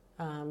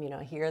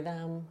 I hear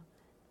them,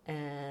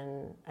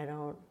 and I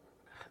don't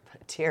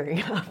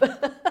tearing up.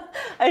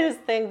 I just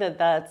think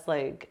that's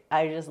like,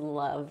 I just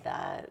love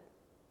that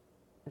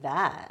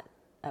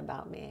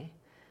about me.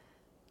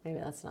 Maybe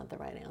that's not the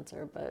right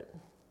answer, but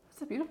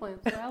it's a beautiful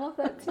answer. I love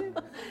that too.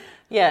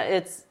 Yeah,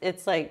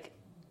 it's like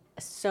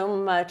so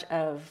much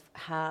of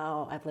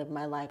how I've lived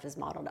my life is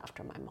modeled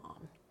after my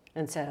mom.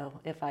 And so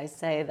if I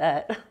say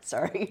that,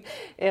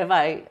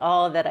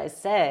 all that I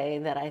say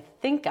that I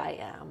think I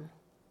am,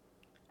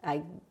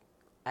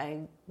 I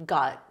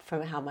got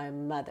from how my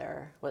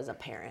mother was a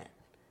parent,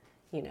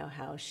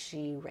 how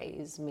she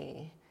raised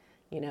me,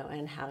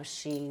 and how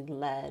she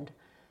led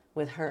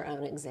with her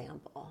own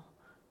example.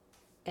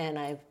 And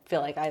I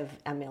feel like I've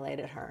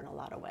emulated her in a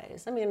lot of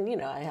ways. I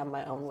mean, I have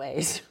my own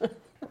ways,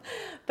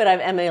 but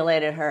I've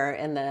emulated her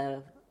in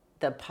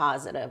the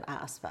positive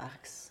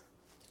aspects.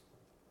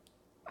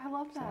 I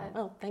love that.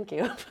 Oh, thank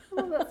you.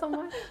 I love that so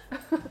much.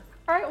 All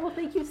right, well,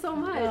 thank you so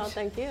much. Oh,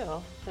 thank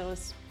you. That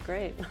was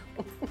great.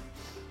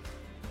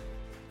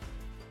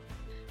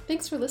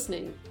 Thanks for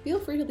listening.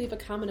 Feel free to leave a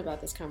comment about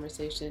this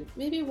conversation,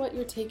 maybe what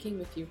you're taking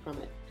with you from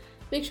it.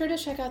 Make sure to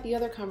check out the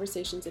other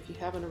conversations if you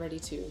haven't already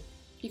too.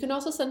 You can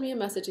also send me a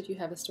message if you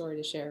have a story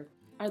to share.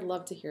 I'd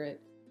love to hear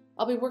it.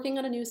 I'll be working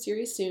on a new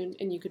series soon,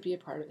 and you could be a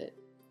part of it.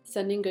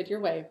 Sending good your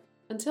way.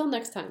 Until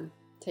next time,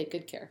 take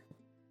good care.